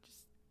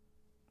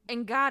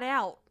 And got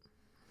out.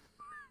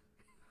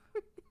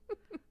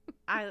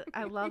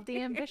 I love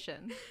the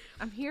ambition.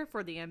 I'm here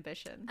for the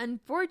ambition.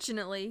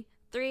 Unfortunately,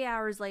 3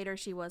 hours later,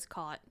 she was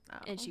caught. Oh.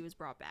 And she was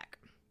brought back.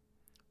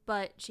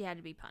 But she had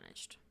to be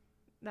punished.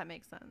 That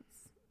makes sense.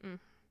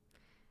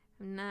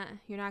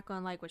 You're not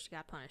going to like what she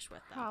got punished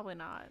with, though. Probably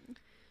not.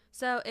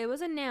 So it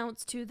was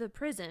announced to the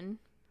prison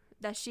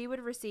that she would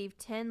receive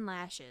 10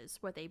 lashes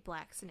with a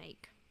black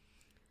snake.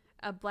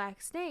 A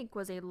black snake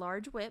was a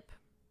large whip,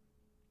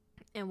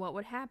 and what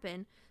would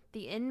happen,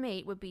 the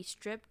inmate would be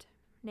stripped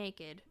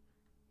naked,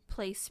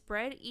 placed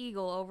spread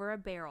eagle over a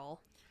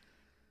barrel,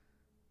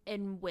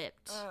 and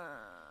whipped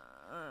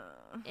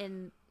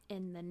in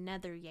the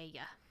nether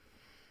yaya.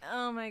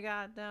 Oh my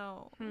god,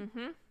 no.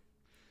 Mm-hmm.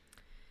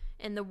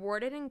 And the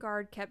warden and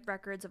guard kept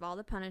records of all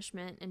the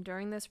punishment, and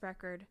during this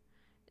record,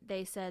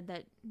 they said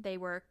that they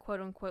were,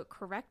 quote-unquote,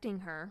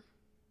 correcting her,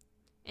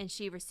 and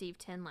she received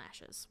 10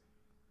 lashes.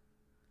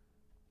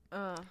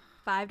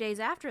 5 days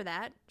after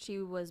that, she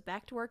was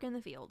back to work in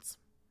the fields.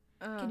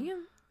 Can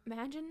you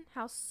imagine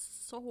how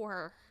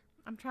sore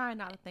I'm trying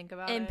not to think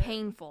about it. and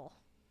painful?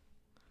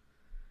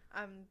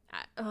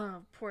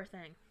 Oh, poor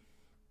thing.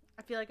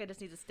 I feel like I just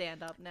need to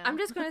stand up now. I'm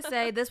just going to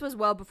say this was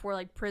well before,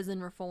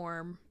 prison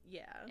reform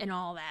yeah. and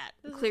all that,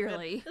 This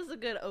clearly. This is a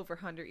good over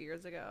 100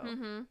 years ago.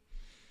 Mm-hmm.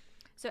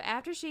 So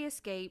after she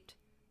escaped,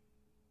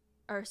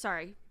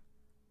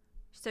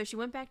 so she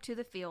went back to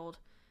the field,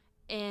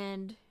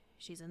 and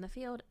she's in the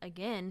field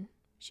again.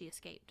 She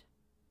escaped.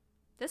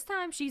 This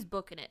time, she's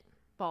booking it.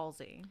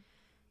 Ballsy.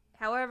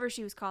 However,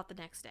 she was caught the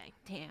next day.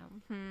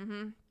 Damn.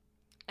 Mm-hmm.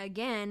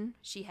 Again,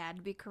 she had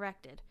to be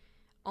corrected.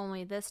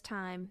 Only this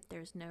time,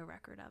 there's no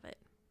record of it.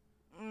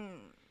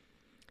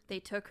 They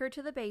took her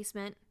to the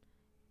basement,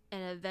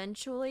 and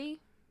eventually,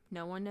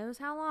 no one knows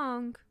how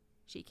long,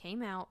 she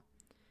came out.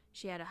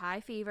 She had a high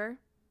fever.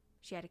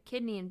 She had a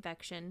kidney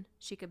infection.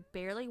 She could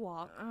barely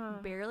walk,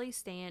 barely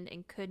stand,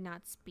 and could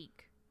not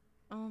speak.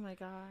 Oh my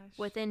gosh.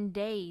 Within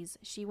days,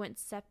 she went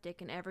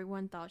septic, and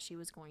everyone thought she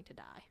was going to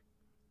die.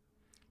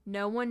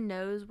 No one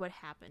knows what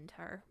happened to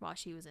her while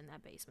she was in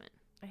that basement.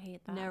 I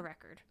hate that. No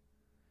record.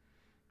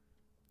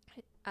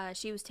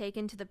 She was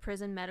taken to the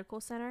prison medical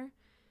center,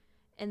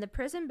 and the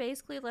prison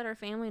basically let her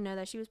family know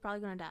that she was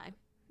probably going to die.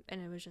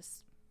 And it was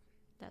just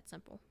that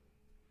simple.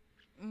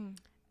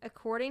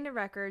 According to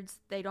records,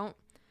 they don't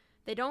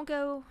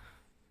go,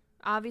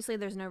 obviously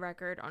there's no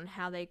record on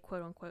how they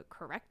quote unquote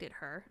corrected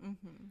her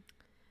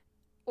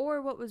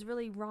or what was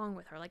really wrong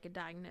with her, like a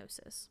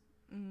diagnosis.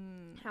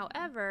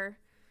 However,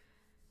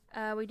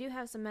 we do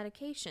have some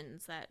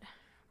medications that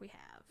we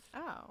have.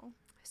 Oh.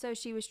 So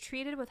she was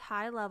treated with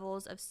high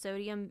levels of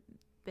sodium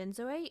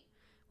benzoate,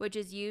 which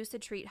is used to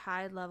treat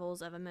high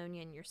levels of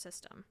ammonia in your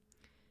system.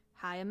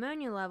 High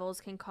ammonia levels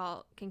can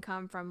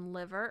come from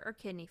liver or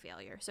kidney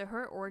failure. So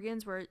her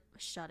organs were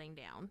shutting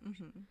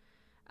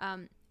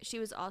down. She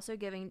was also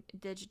given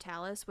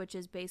digitalis, which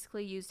is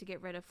basically used to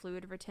get rid of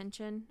fluid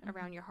retention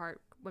around your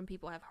heart. When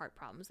people have heart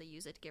problems, they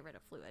use it to get rid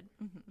of fluid.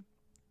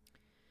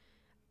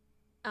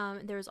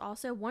 There was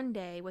also one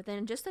day,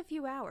 within just a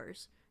few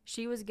hours,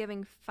 she was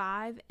giving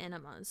 5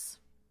 enemas.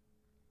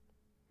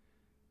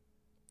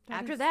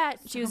 After that,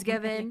 she was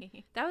given...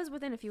 That was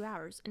within a few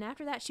hours. And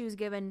after that, she was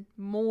given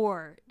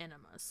more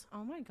enemas.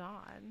 Oh, my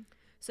God.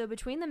 So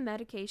between the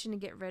medication to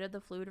get rid of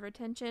the fluid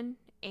retention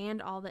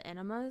and all the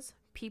enemas,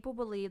 people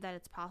believe that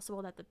it's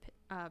possible that the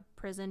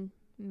prison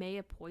may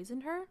have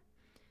poisoned her,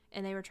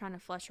 and they were trying to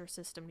flush her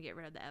system to get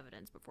rid of the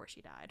evidence before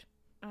she died.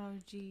 Oh,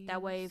 geez.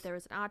 That way, if there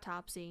was an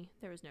autopsy,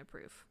 there was no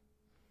proof.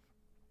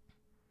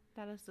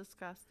 That is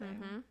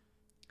disgusting.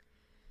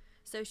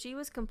 So she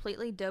was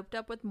completely doped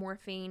up with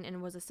morphine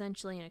and was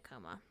essentially in a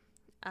coma.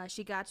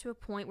 She got to a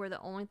point where the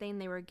only thing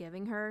they were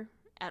giving her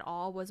at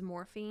all was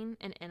morphine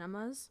and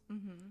enemas.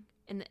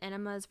 And the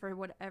enemas, for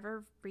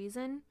whatever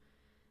reason,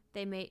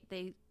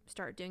 they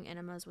start doing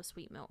enemas with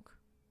sweet milk.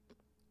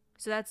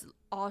 So that's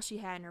all she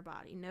had in her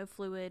body. No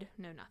fluid,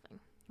 no nothing.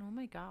 Oh,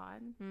 my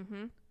God.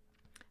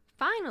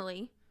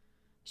 Finally,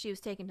 she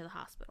was taken to the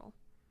hospital,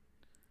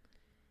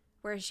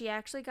 where she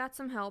actually got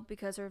some help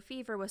because her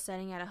fever was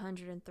setting at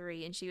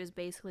 103 and she was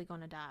basically going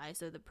to die,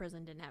 so the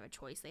prison didn't have a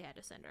choice. They had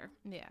to send her.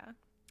 Yeah.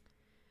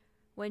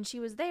 When she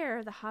was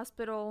there, the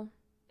hospital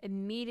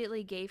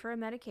immediately gave her a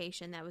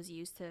medication that was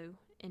used to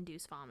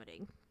induce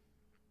vomiting.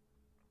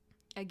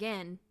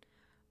 Again,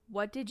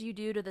 what did you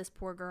do to this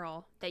poor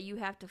girl that you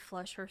have to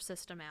flush her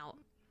system out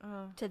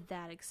to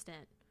that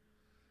extent?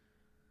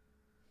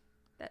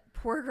 That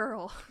poor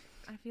girl.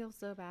 I feel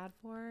so bad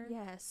for her.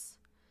 Yes.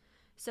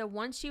 So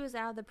once she was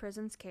out of the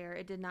prison's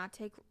care,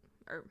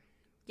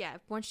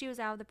 once she was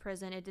out of the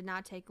prison, it did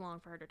not take long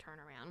for her to turn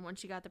around. Once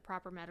she got the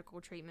proper medical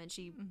treatment,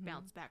 she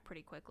bounced back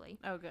pretty quickly.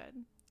 Oh,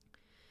 good.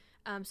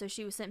 So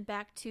she was sent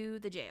back to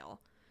the jail,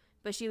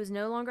 but she was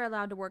no longer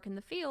allowed to work in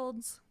the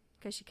fields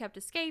because she kept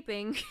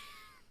escaping.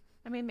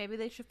 I mean, maybe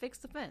they should fix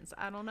the fence.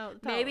 I don't know.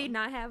 Maybe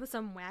not have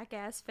some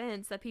whack-ass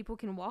fence that people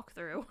can walk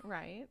through.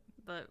 Right.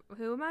 But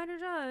who am I to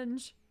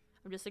judge?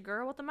 I'm just a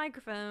girl with a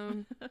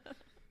microphone.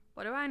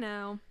 What do I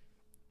know?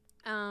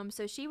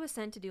 So she was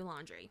sent to do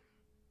laundry.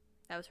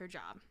 That was her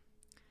job.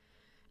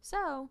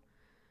 So,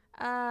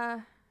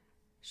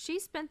 she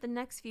spent the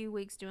next few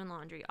weeks doing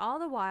laundry. All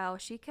the while,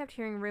 she kept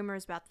hearing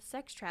rumors about the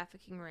sex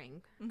trafficking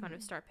ring going to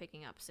start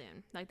picking up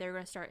soon. Like, they were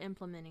going to start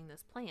implementing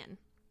this plan.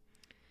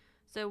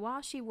 So,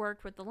 while she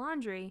worked with the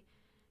laundry,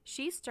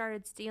 she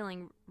started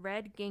stealing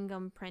red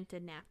gingham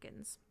printed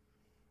napkins.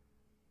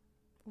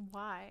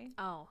 Why?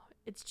 Oh,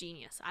 it's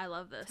genius. I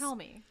love this. Tell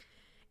me.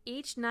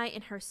 Each night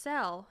in her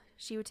cell,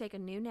 she would take a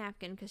new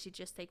napkin because she'd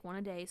just take one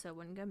a day so it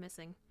wouldn't go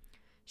missing.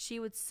 She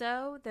would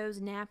sew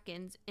those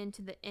napkins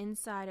into the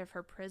inside of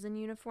her prison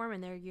uniform,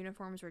 and their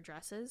uniforms were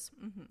dresses.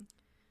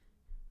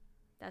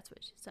 That's what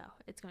so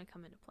it's going to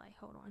come into play.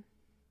 Hold on.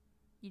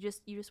 You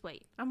just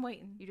wait. I'm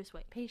waiting. You just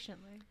wait.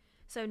 Patiently.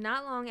 So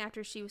not long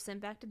after she was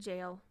sent back to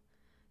jail,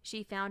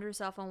 she found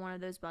herself on one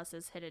of those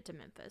buses headed to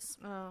Memphis.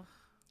 Oh.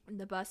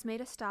 The bus made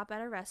a stop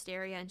at a rest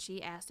area, and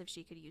she asked if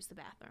she could use the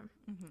bathroom.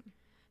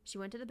 She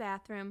went to the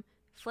bathroom,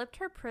 flipped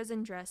her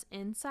prison dress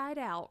inside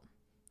out,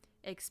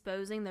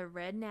 exposing the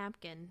red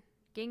napkin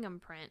gingham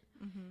print,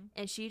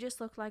 and she just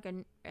looked like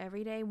an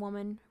everyday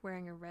woman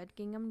wearing a red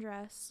gingham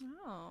dress.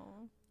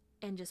 Oh.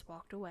 And just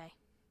walked away.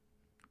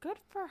 Good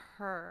for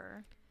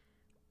her.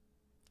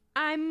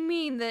 I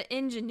mean, the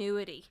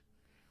ingenuity.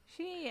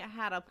 She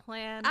had a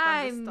plan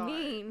from the start. I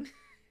mean,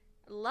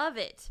 love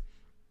it.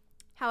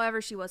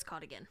 However, she was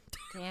caught again.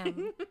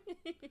 Damn.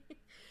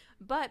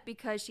 But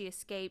because she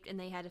escaped and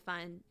they had to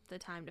find the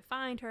time to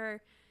find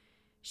her,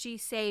 she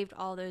saved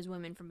all those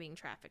women from being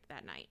trafficked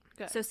that night.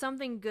 Good. So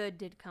something good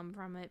did come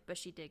from it, but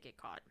she did get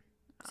caught.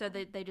 Oh. So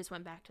they just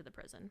went back to the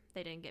prison.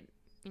 They didn't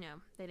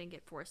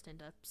get forced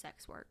into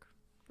sex work.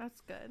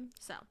 That's good.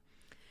 So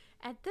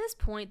at this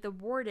point, the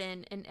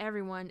warden and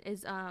everyone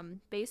is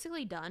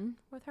basically done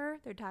with her.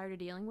 They're tired of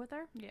dealing with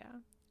her.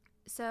 Yeah.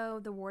 So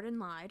the warden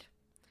lied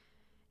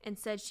and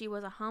said she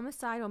was a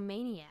homicidal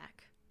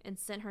maniac and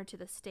sent her to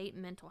the state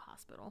mental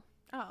hospital.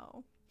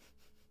 Oh.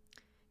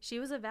 She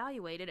was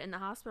evaluated, and the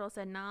hospital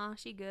said, nah,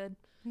 she good.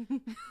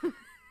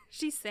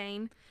 She's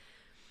sane.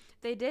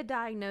 They did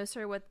diagnose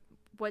her with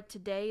what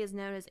today is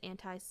known as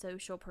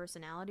antisocial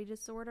personality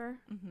disorder.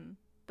 Mm-hmm.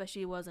 But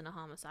she wasn't a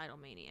homicidal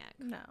maniac.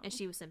 No. And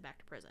she was sent back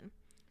to prison.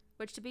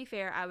 Which, to be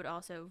fair, I would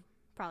also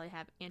probably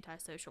have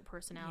antisocial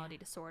personality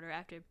disorder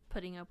after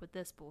putting up with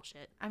this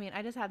bullshit. I mean,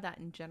 I just have that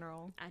in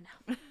general. I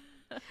know.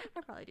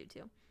 I probably do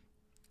too.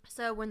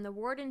 So when the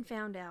warden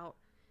found out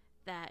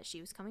that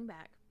she was coming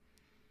back,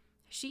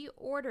 she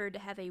ordered to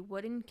have a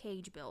wooden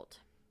cage built.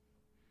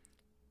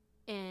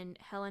 And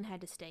Helen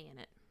had to stay in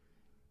it.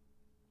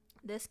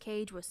 This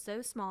cage was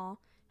so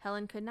small,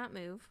 Helen could not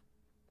move.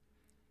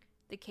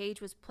 The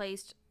cage was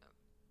placed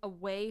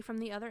away from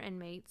the other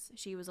inmates.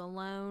 She was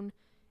alone,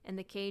 and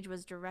the cage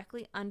was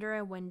directly under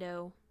a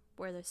window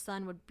where the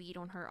sun would beat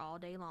on her all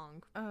day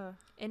long.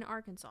 In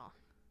Arkansas.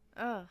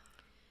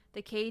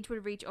 The cage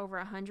would reach over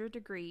 100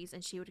 degrees,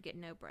 and she would get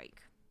no break.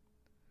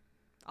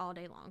 All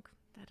day long.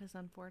 That is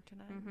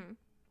unfortunate. Mm-hmm.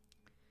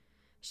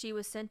 She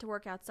was sent to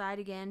work outside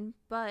again,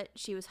 but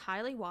she was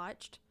highly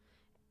watched,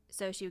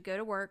 so she would go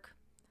to work,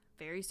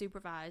 very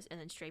supervised, and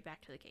then straight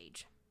back to the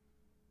cage.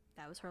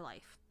 That was her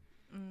life.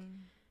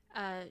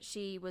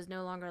 She was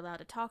no longer allowed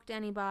to talk to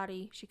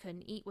anybody. She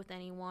couldn't eat with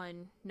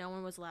anyone. No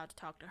one was allowed to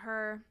talk to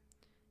her.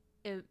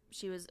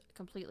 She was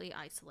completely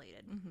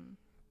isolated. Mm-hmm.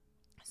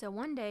 So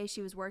one day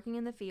she was working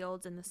in the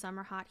fields in the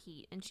summer hot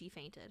heat, and she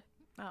fainted.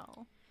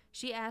 Oh.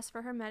 She asked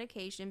for her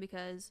medication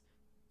because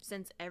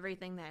since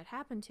everything that had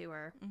happened to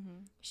her,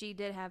 she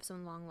did have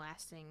some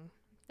long-lasting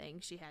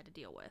things she had to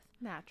deal with.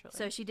 Naturally.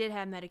 So she did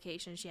have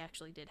medication she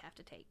actually did have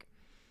to take.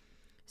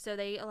 So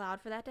they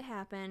allowed for that to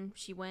happen.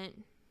 She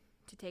went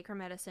to take her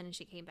medicine, and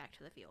she came back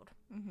to the field.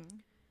 Mm-hmm.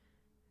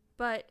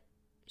 But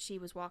she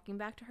was walking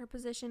back to her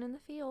position in the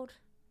field,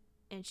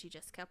 and she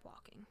just kept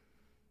walking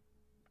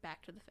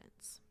back to the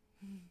fence.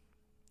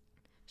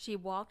 She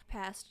walked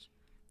past,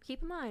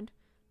 keep in mind,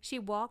 she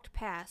walked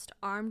past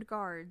armed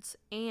guards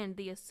and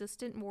the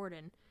assistant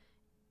warden,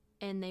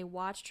 and they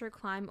watched her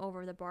climb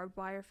over the barbed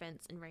wire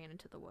fence and ran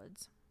into the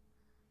woods.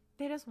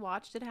 They just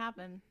watched it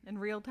happen in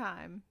real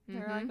time.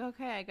 They're like,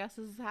 okay, I guess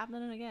this is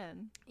happening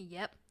again.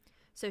 Yep.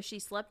 So she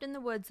slept in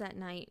the woods that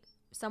night.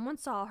 Someone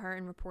saw her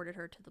and reported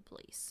her to the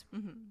police.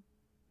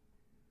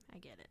 I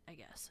get it, I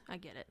guess. I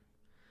get it.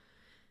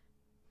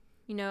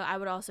 You know, I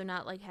would also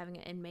not like having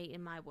an inmate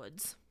in my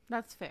woods.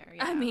 That's fair,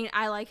 yeah. I mean,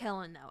 I like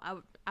Helen,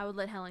 though. I would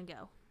let Helen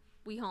go.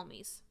 We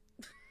homies.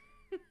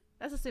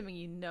 That's assuming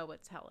you know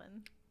it's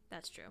Helen.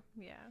 That's true.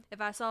 Yeah. If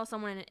I saw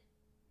someone in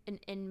an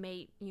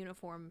inmate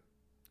uniform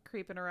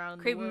creeping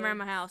around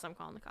my house, I'm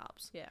calling the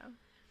cops. Yeah.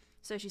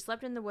 So she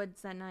slept in the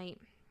woods that night.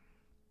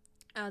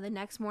 The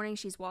next morning,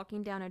 she's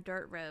walking down a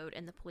dirt road,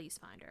 and the police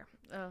find her.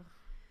 Ugh.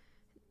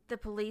 The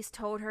police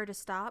told her to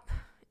stop,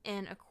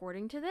 and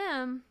according to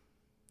them,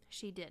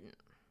 she didn't.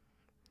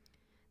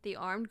 The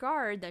armed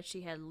guard that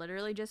she had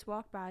literally just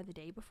walked by the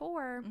day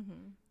before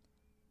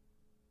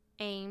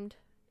aimed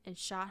and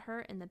shot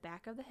her in the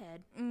back of the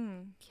head,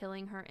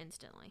 killing her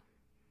instantly.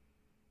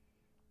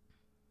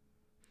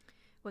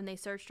 When they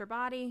searched her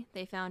body,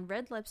 they found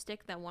red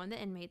lipstick that one of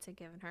the inmates had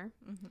given her,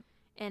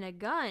 and a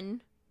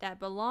gun that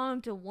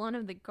belonged to one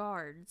of the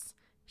guards.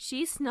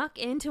 She snuck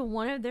into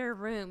one of their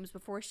rooms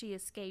before she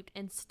escaped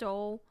and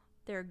stole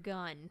their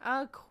gun.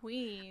 A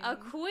queen. A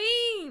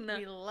queen!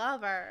 We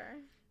love her.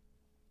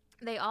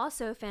 They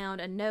also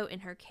found a note in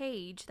her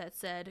cage that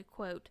said,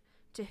 quote,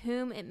 "To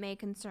whom it may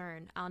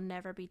concern, I'll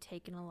never be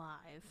taken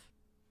alive."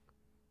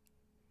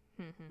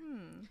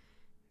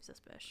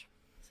 Suspicious.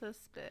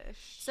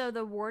 So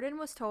the warden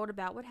was told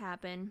about what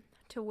happened,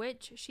 to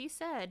which she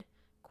said,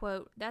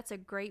 quote, "That's a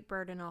great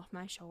burden off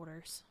my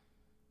shoulders."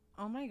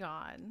 Oh my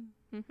god.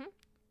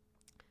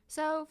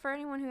 So for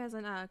anyone who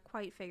hasn't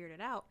quite figured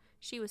it out,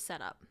 she was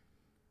set up.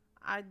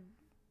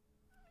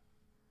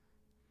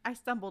 I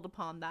stumbled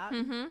upon that.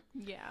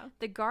 Yeah.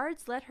 The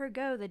guards let her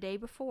go the day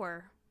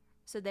before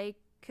so they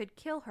could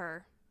kill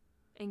her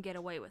and get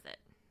away with it.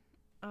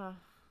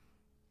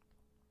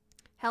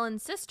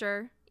 Helen's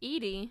sister,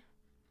 Edie,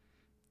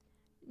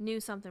 knew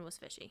something was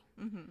fishy.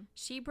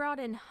 She brought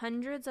in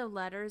hundreds of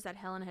letters that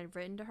Helen had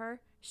written to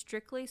her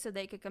strictly so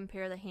they could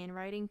compare the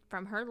handwriting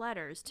from her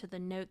letters to the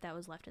note that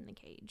was left in the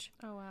cage.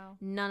 Oh, wow.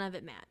 None of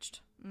it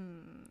matched.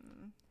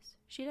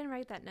 She didn't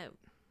write that note.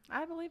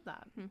 I believe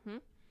that.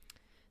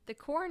 The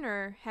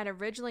coroner had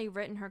originally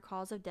written her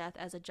cause of death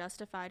as a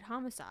justified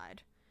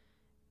homicide.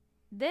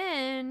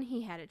 Then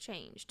he had it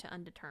changed to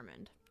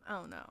undetermined.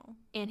 Oh, no.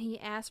 And he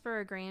asked for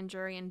a grand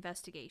jury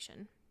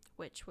investigation,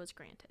 which was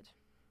granted.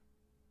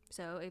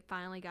 So it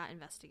finally got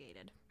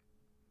investigated.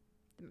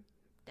 The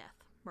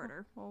death,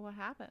 murder. Well, what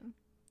happened?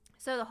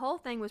 So the whole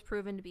thing was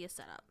proven to be a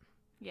setup.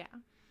 Yeah.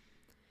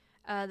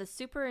 The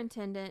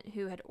superintendent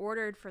who had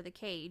ordered for the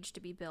cage to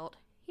be built,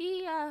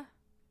 he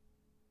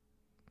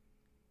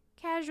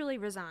casually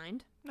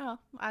resigned. Oh,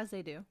 as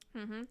they do.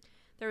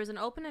 There was an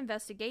open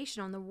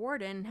investigation on the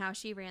warden and how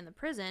she ran the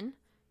prison.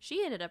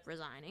 She ended up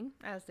resigning.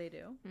 As they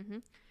do.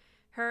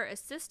 Her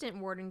assistant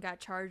warden got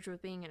charged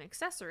with being an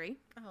accessory.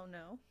 Oh,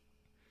 no.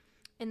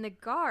 And the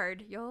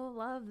guard, you'll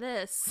love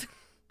this,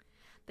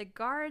 the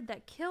guard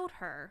that killed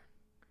her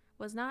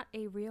was not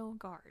a real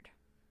guard.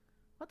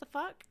 What the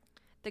fuck?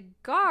 The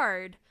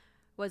guard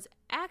was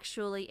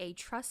actually a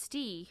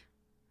trustee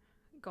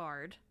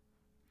guard,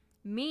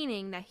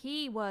 meaning that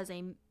he was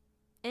an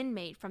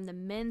inmate from the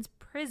men's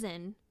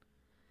prison,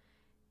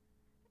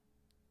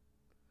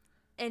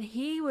 and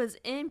he was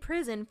in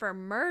prison for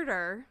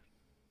murder,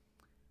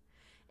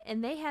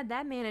 and they had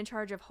that man in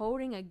charge of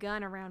holding a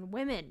gun around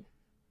women.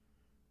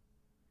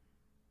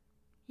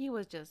 He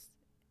was just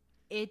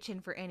itching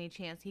for any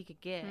chance he could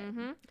get.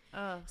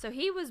 So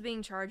he was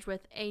being charged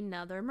with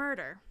another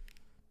murder.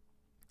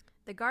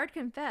 The guard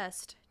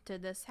confessed to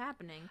this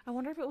happening. I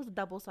wonder if it was a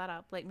double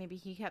setup. Like, maybe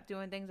he kept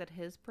doing things at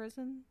his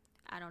prison.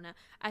 I don't know.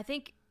 I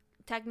think,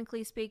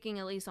 technically speaking,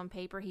 at least on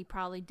paper, he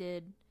probably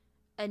did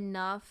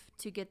enough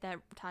to get that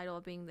title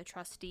of being the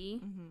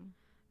trustee.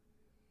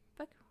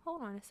 But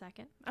hold on a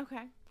second.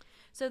 Okay.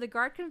 So the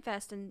guard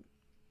confessed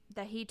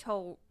the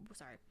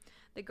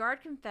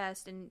guard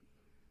confessed and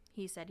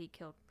he said he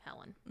killed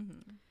Helen.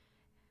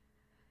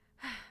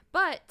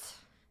 But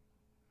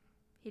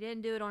he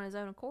didn't do it on his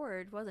own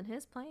accord. It wasn't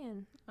his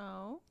plan.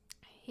 Oh.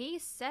 He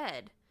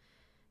said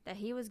that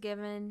he was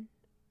given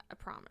a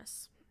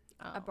promise,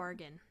 a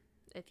bargain,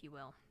 if you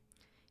will.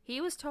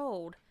 He was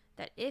told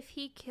that if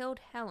he killed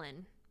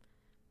Helen,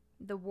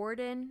 the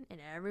warden and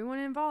everyone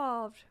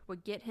involved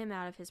would get him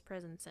out of his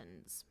prison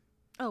sentence.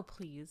 Oh,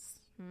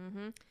 please.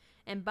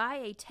 And by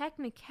a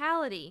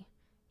technicality,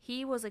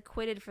 he was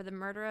acquitted for the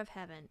murder of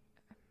Heaven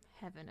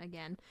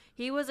again.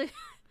 He was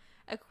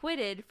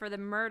acquitted for the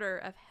murder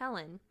of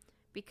Helen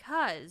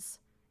because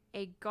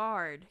a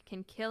guard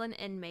can kill an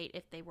inmate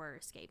if they were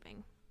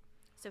escaping.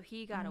 So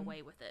he got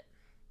away with it.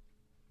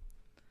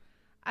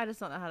 I just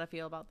don't know how to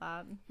feel about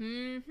that.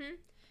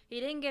 He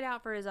didn't get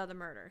out for his other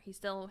murder. He was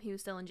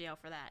still in jail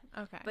for that.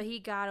 Okay. But he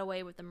got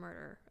away with the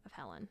murder of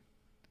Helen.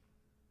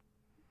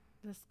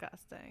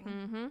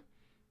 Disgusting.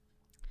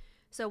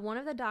 So one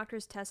of the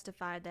doctors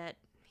testified that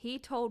he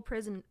told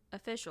prison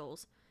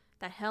officials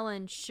that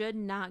Helen should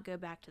not go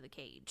back to the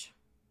cage.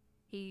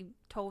 He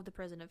told the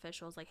prison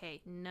officials, like,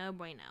 hey, no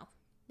bueno.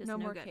 No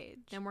more cage.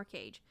 No more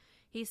cage.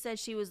 He said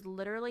she was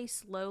literally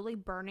slowly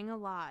burning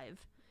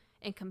alive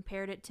and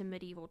compared it to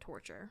medieval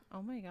torture.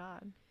 Oh my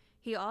God.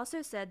 He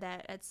also said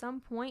that at some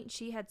point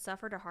she had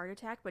suffered a heart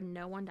attack, but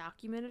no one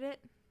documented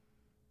it.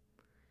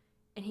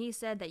 And he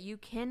said that you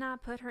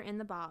cannot put her in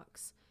the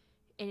box.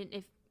 And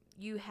if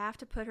you have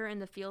to put her in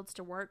the fields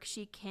to work,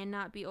 she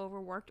cannot be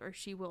overworked or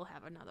she will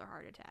have another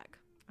heart attack.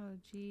 Oh,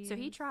 geez. So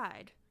he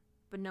tried,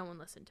 but no one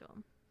listened to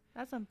him.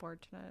 That's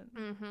unfortunate.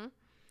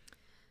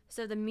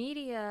 So the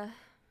media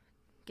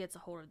gets a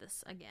hold of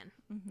this again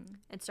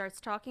and starts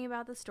talking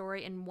about the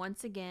story. And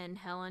once again,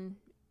 Helen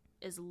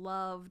is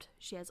loved.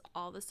 She has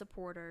all the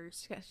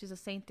supporters. She's a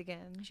saint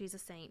again. She's a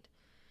saint.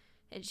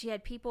 And she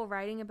had people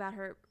writing about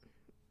her,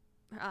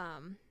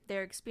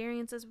 their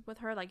experiences with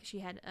her. Like, she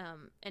had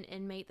an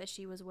inmate that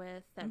she was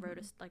with that wrote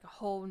a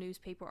whole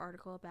newspaper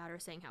article about her,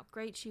 saying how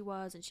great she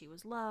was and she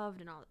was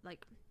loved and all.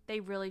 Like,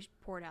 they really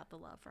poured out the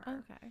love for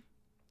her. Okay.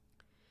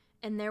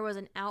 And there was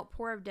an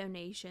outpour of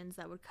donations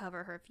that would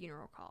cover her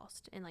funeral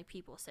cost. And, like,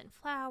 people sent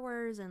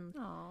flowers and,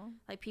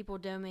 like, people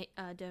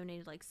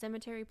donated, like,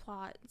 cemetery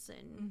plots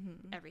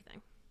and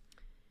everything.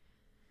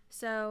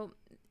 So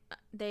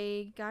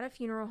they got a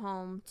funeral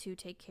home to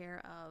take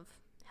care of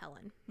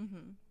Helen.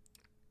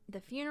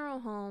 The funeral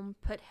home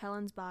put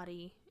Helen's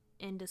body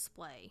in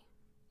display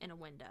in a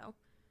window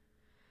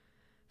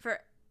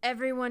for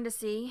everyone to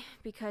see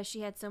because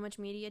she had so much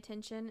media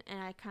attention.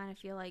 And I kind of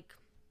feel like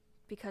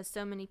because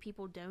so many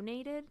people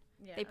donated,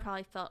 they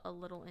probably felt a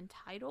little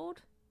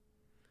entitled.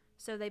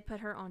 So they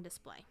put her on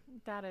display.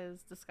 That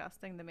is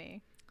disgusting to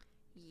me.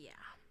 Yeah.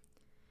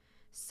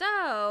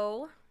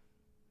 So,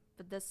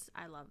 but this,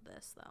 I love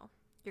this though.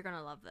 You're going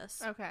to love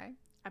this. Okay.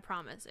 I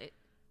promise it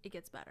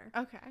gets better.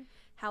 Okay.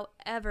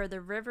 However,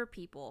 the river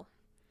people,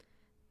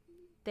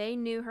 they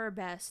knew her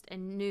best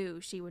and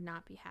knew she would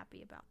not be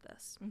happy about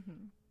this.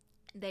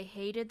 They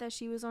hated that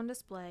she was on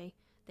display.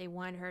 They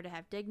wanted her to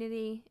have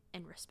dignity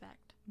and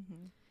respect.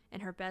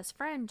 And her best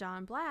friend,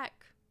 John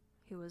Black,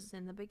 who was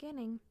in the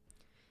beginning,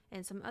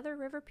 and some other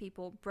river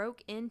people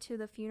broke into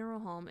the funeral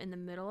home in the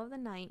middle of the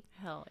night.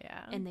 Hell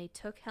yeah. And they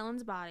took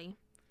Helen's body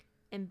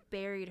and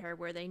buried her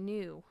where they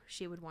knew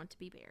she would want to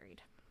be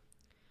buried.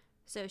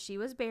 So she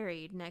was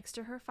buried next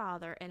to her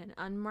father in an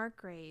unmarked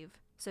grave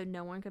so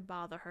no one could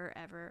bother her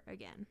ever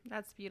again.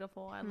 That's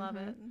beautiful. I love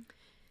it.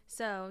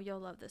 So you'll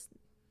love this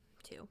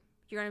too.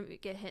 You're going to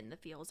get hit in the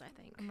feels, I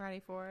think. I'm ready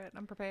for it.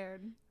 I'm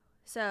prepared.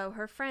 So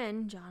her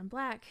friend, John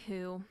Black,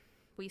 who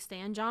we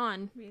stand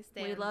John.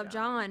 We love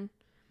John.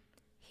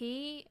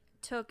 He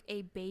took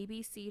a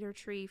baby cedar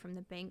tree from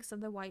the banks of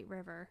the White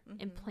River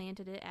and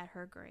planted it at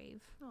her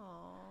grave.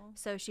 Aww.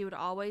 So she would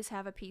always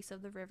have a piece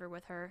of the river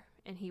with her,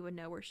 and he would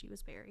know where she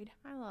was buried.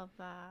 I love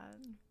that.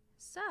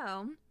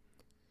 So,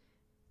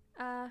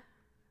 a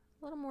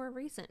little more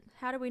recent.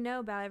 How do we know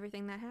about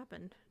everything that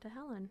happened to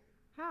Helen?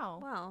 How?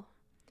 Well,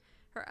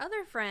 her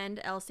other friend,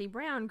 Elsie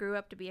Brown, grew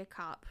up to be a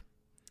cop.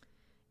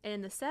 And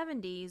in the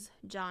 70s,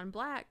 John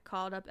Black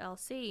called up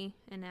Elsie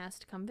and asked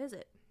to come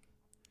visit.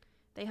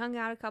 They hung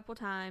out a couple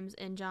times,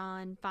 and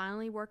John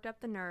finally worked up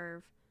the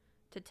nerve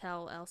to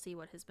tell Elsie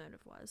what his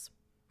motive was.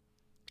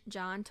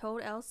 John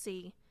told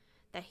Elsie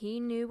that he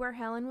knew where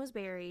Helen was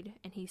buried,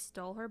 and he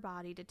stole her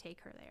body to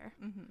take her there.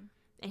 Mm-hmm.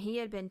 And he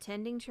had been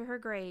tending to her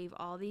grave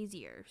all these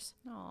years.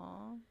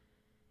 Aww.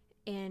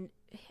 And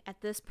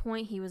at this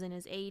point, he was in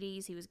his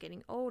 80s. He was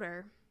getting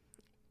older.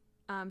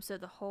 So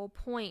the whole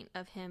point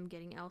of him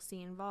getting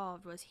Elsie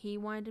involved was he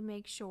wanted to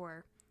make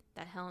sure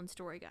that Helen's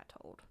story got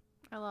told.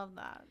 I love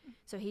that.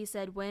 So he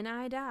said, when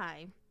I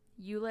die,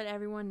 you let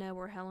everyone know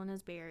where Helen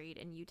is buried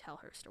and you tell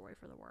her story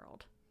for the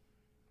world.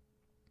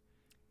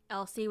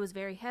 Elsie was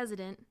very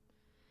hesitant.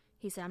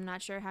 He said, I'm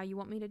not sure how you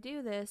want me to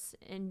do this.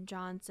 And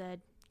John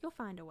said, you'll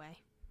find a way.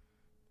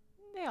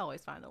 They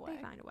always find a way.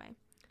 They find a way.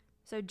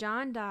 So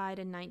John died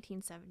in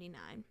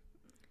 1979.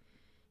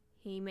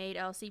 He made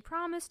Elsie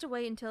promise to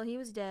wait until he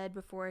was dead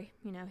before,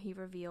 he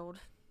revealed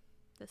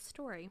this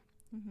story.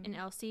 Mm-hmm. And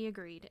Elsie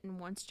agreed. And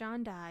once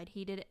John died,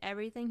 he did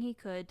everything he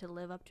could to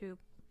live up to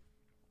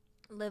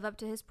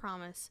his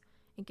promise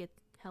and get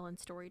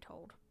Helen's story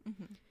told.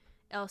 Mm-hmm.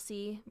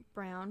 Elsie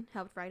Brown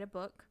helped write a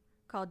book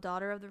called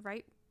Daughter of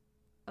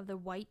the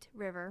White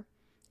River,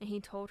 and he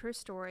told her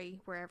story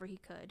wherever he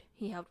could.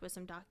 He helped with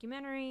some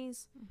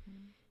documentaries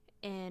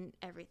and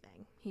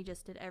everything. He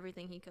just did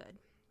everything he could.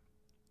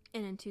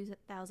 And in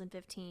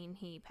 2015,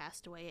 he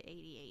passed away at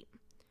 88.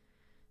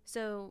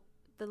 So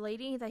the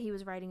lady that he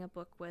was writing a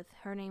book with,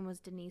 her name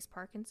was Denise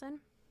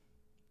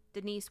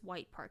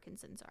White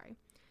Parkinson, sorry.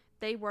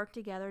 They worked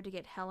together to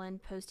get Helen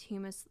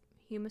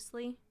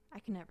posthumously, I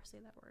can never say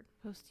that word.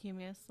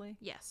 Posthumously?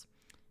 Yes.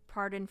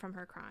 Pardoned from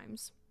her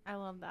crimes. I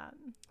love that.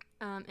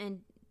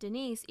 And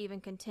Denise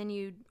even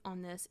continued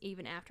on this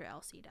even after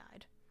Elsie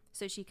died.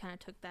 So she kind of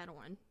took that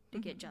on to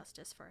get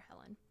justice for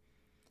Helen.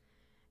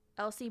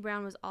 Elsie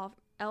Brown was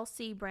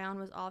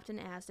often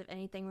asked if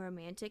anything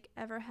romantic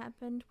ever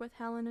happened with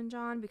Helen and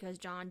John because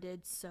John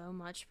did so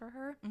much for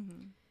her.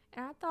 Mm-hmm.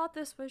 And I thought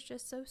this was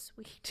just so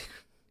sweet.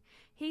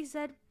 He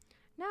said,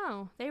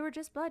 no, they were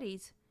just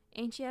buddies.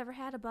 Ain't you ever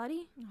had a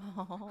buddy?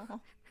 Aww.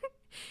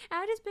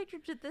 I just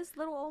pictured this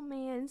little old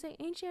man say,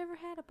 ain't you ever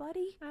had a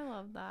buddy? I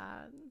love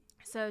that.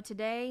 So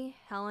today,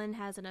 Helen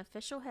has an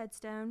official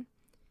headstone.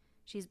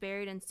 She's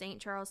buried in St.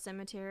 Charles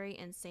Cemetery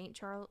in St.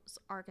 Charles,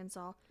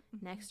 Arkansas,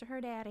 next to her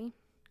daddy.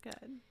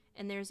 Good.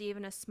 And there's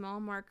even a small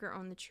marker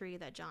on the tree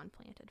that John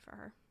planted for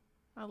her.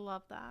 I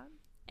love that.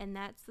 And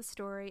that's the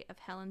story of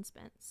Helen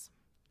Spence,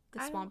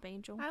 the Swamp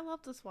Angel. I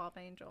love the Swamp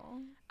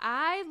Angel.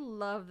 I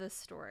love this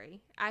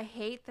story. I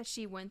hate that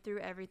she went through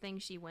everything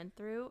she went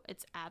through.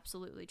 It's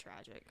absolutely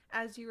tragic.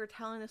 As you were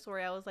telling the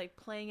story, I was like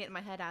playing it in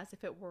my head as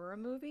if it were a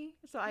movie.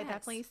 So I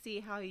definitely see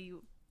how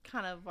you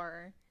kind of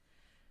are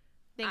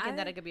thinking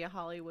that it could be a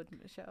Hollywood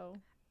show.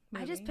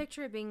 Movie. I just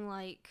picture it being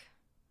like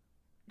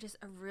just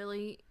a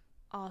really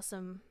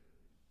awesome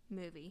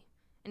movie.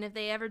 And if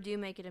they ever do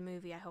make it a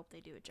movie, I hope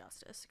they do it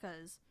justice,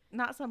 because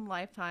not some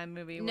Lifetime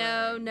movie.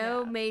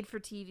 No made for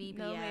TV BS.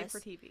 No made for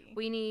TV.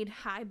 We need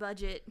high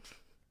budget.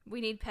 We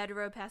need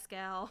Pedro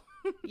Pascal.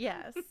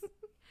 Yes.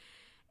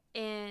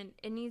 And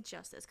it needs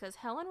justice, because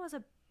Helen was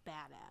a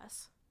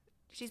badass.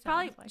 She's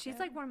like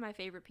one of my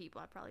favorite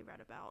people I probably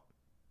read about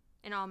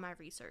in all my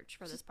research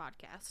for this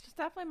podcast. She's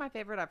definitely my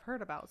favorite I've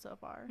heard about so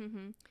far.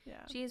 Mm-hmm.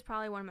 Yeah. She is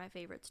probably one of my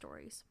favorite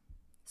stories.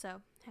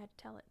 So, had to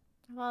tell it.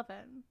 I love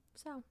it.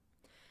 So,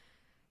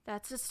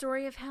 that's the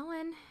story of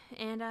Helen,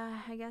 and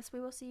I guess we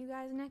will see you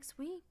guys next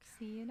week.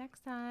 See you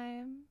next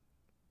time.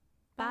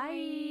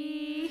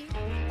 Bye.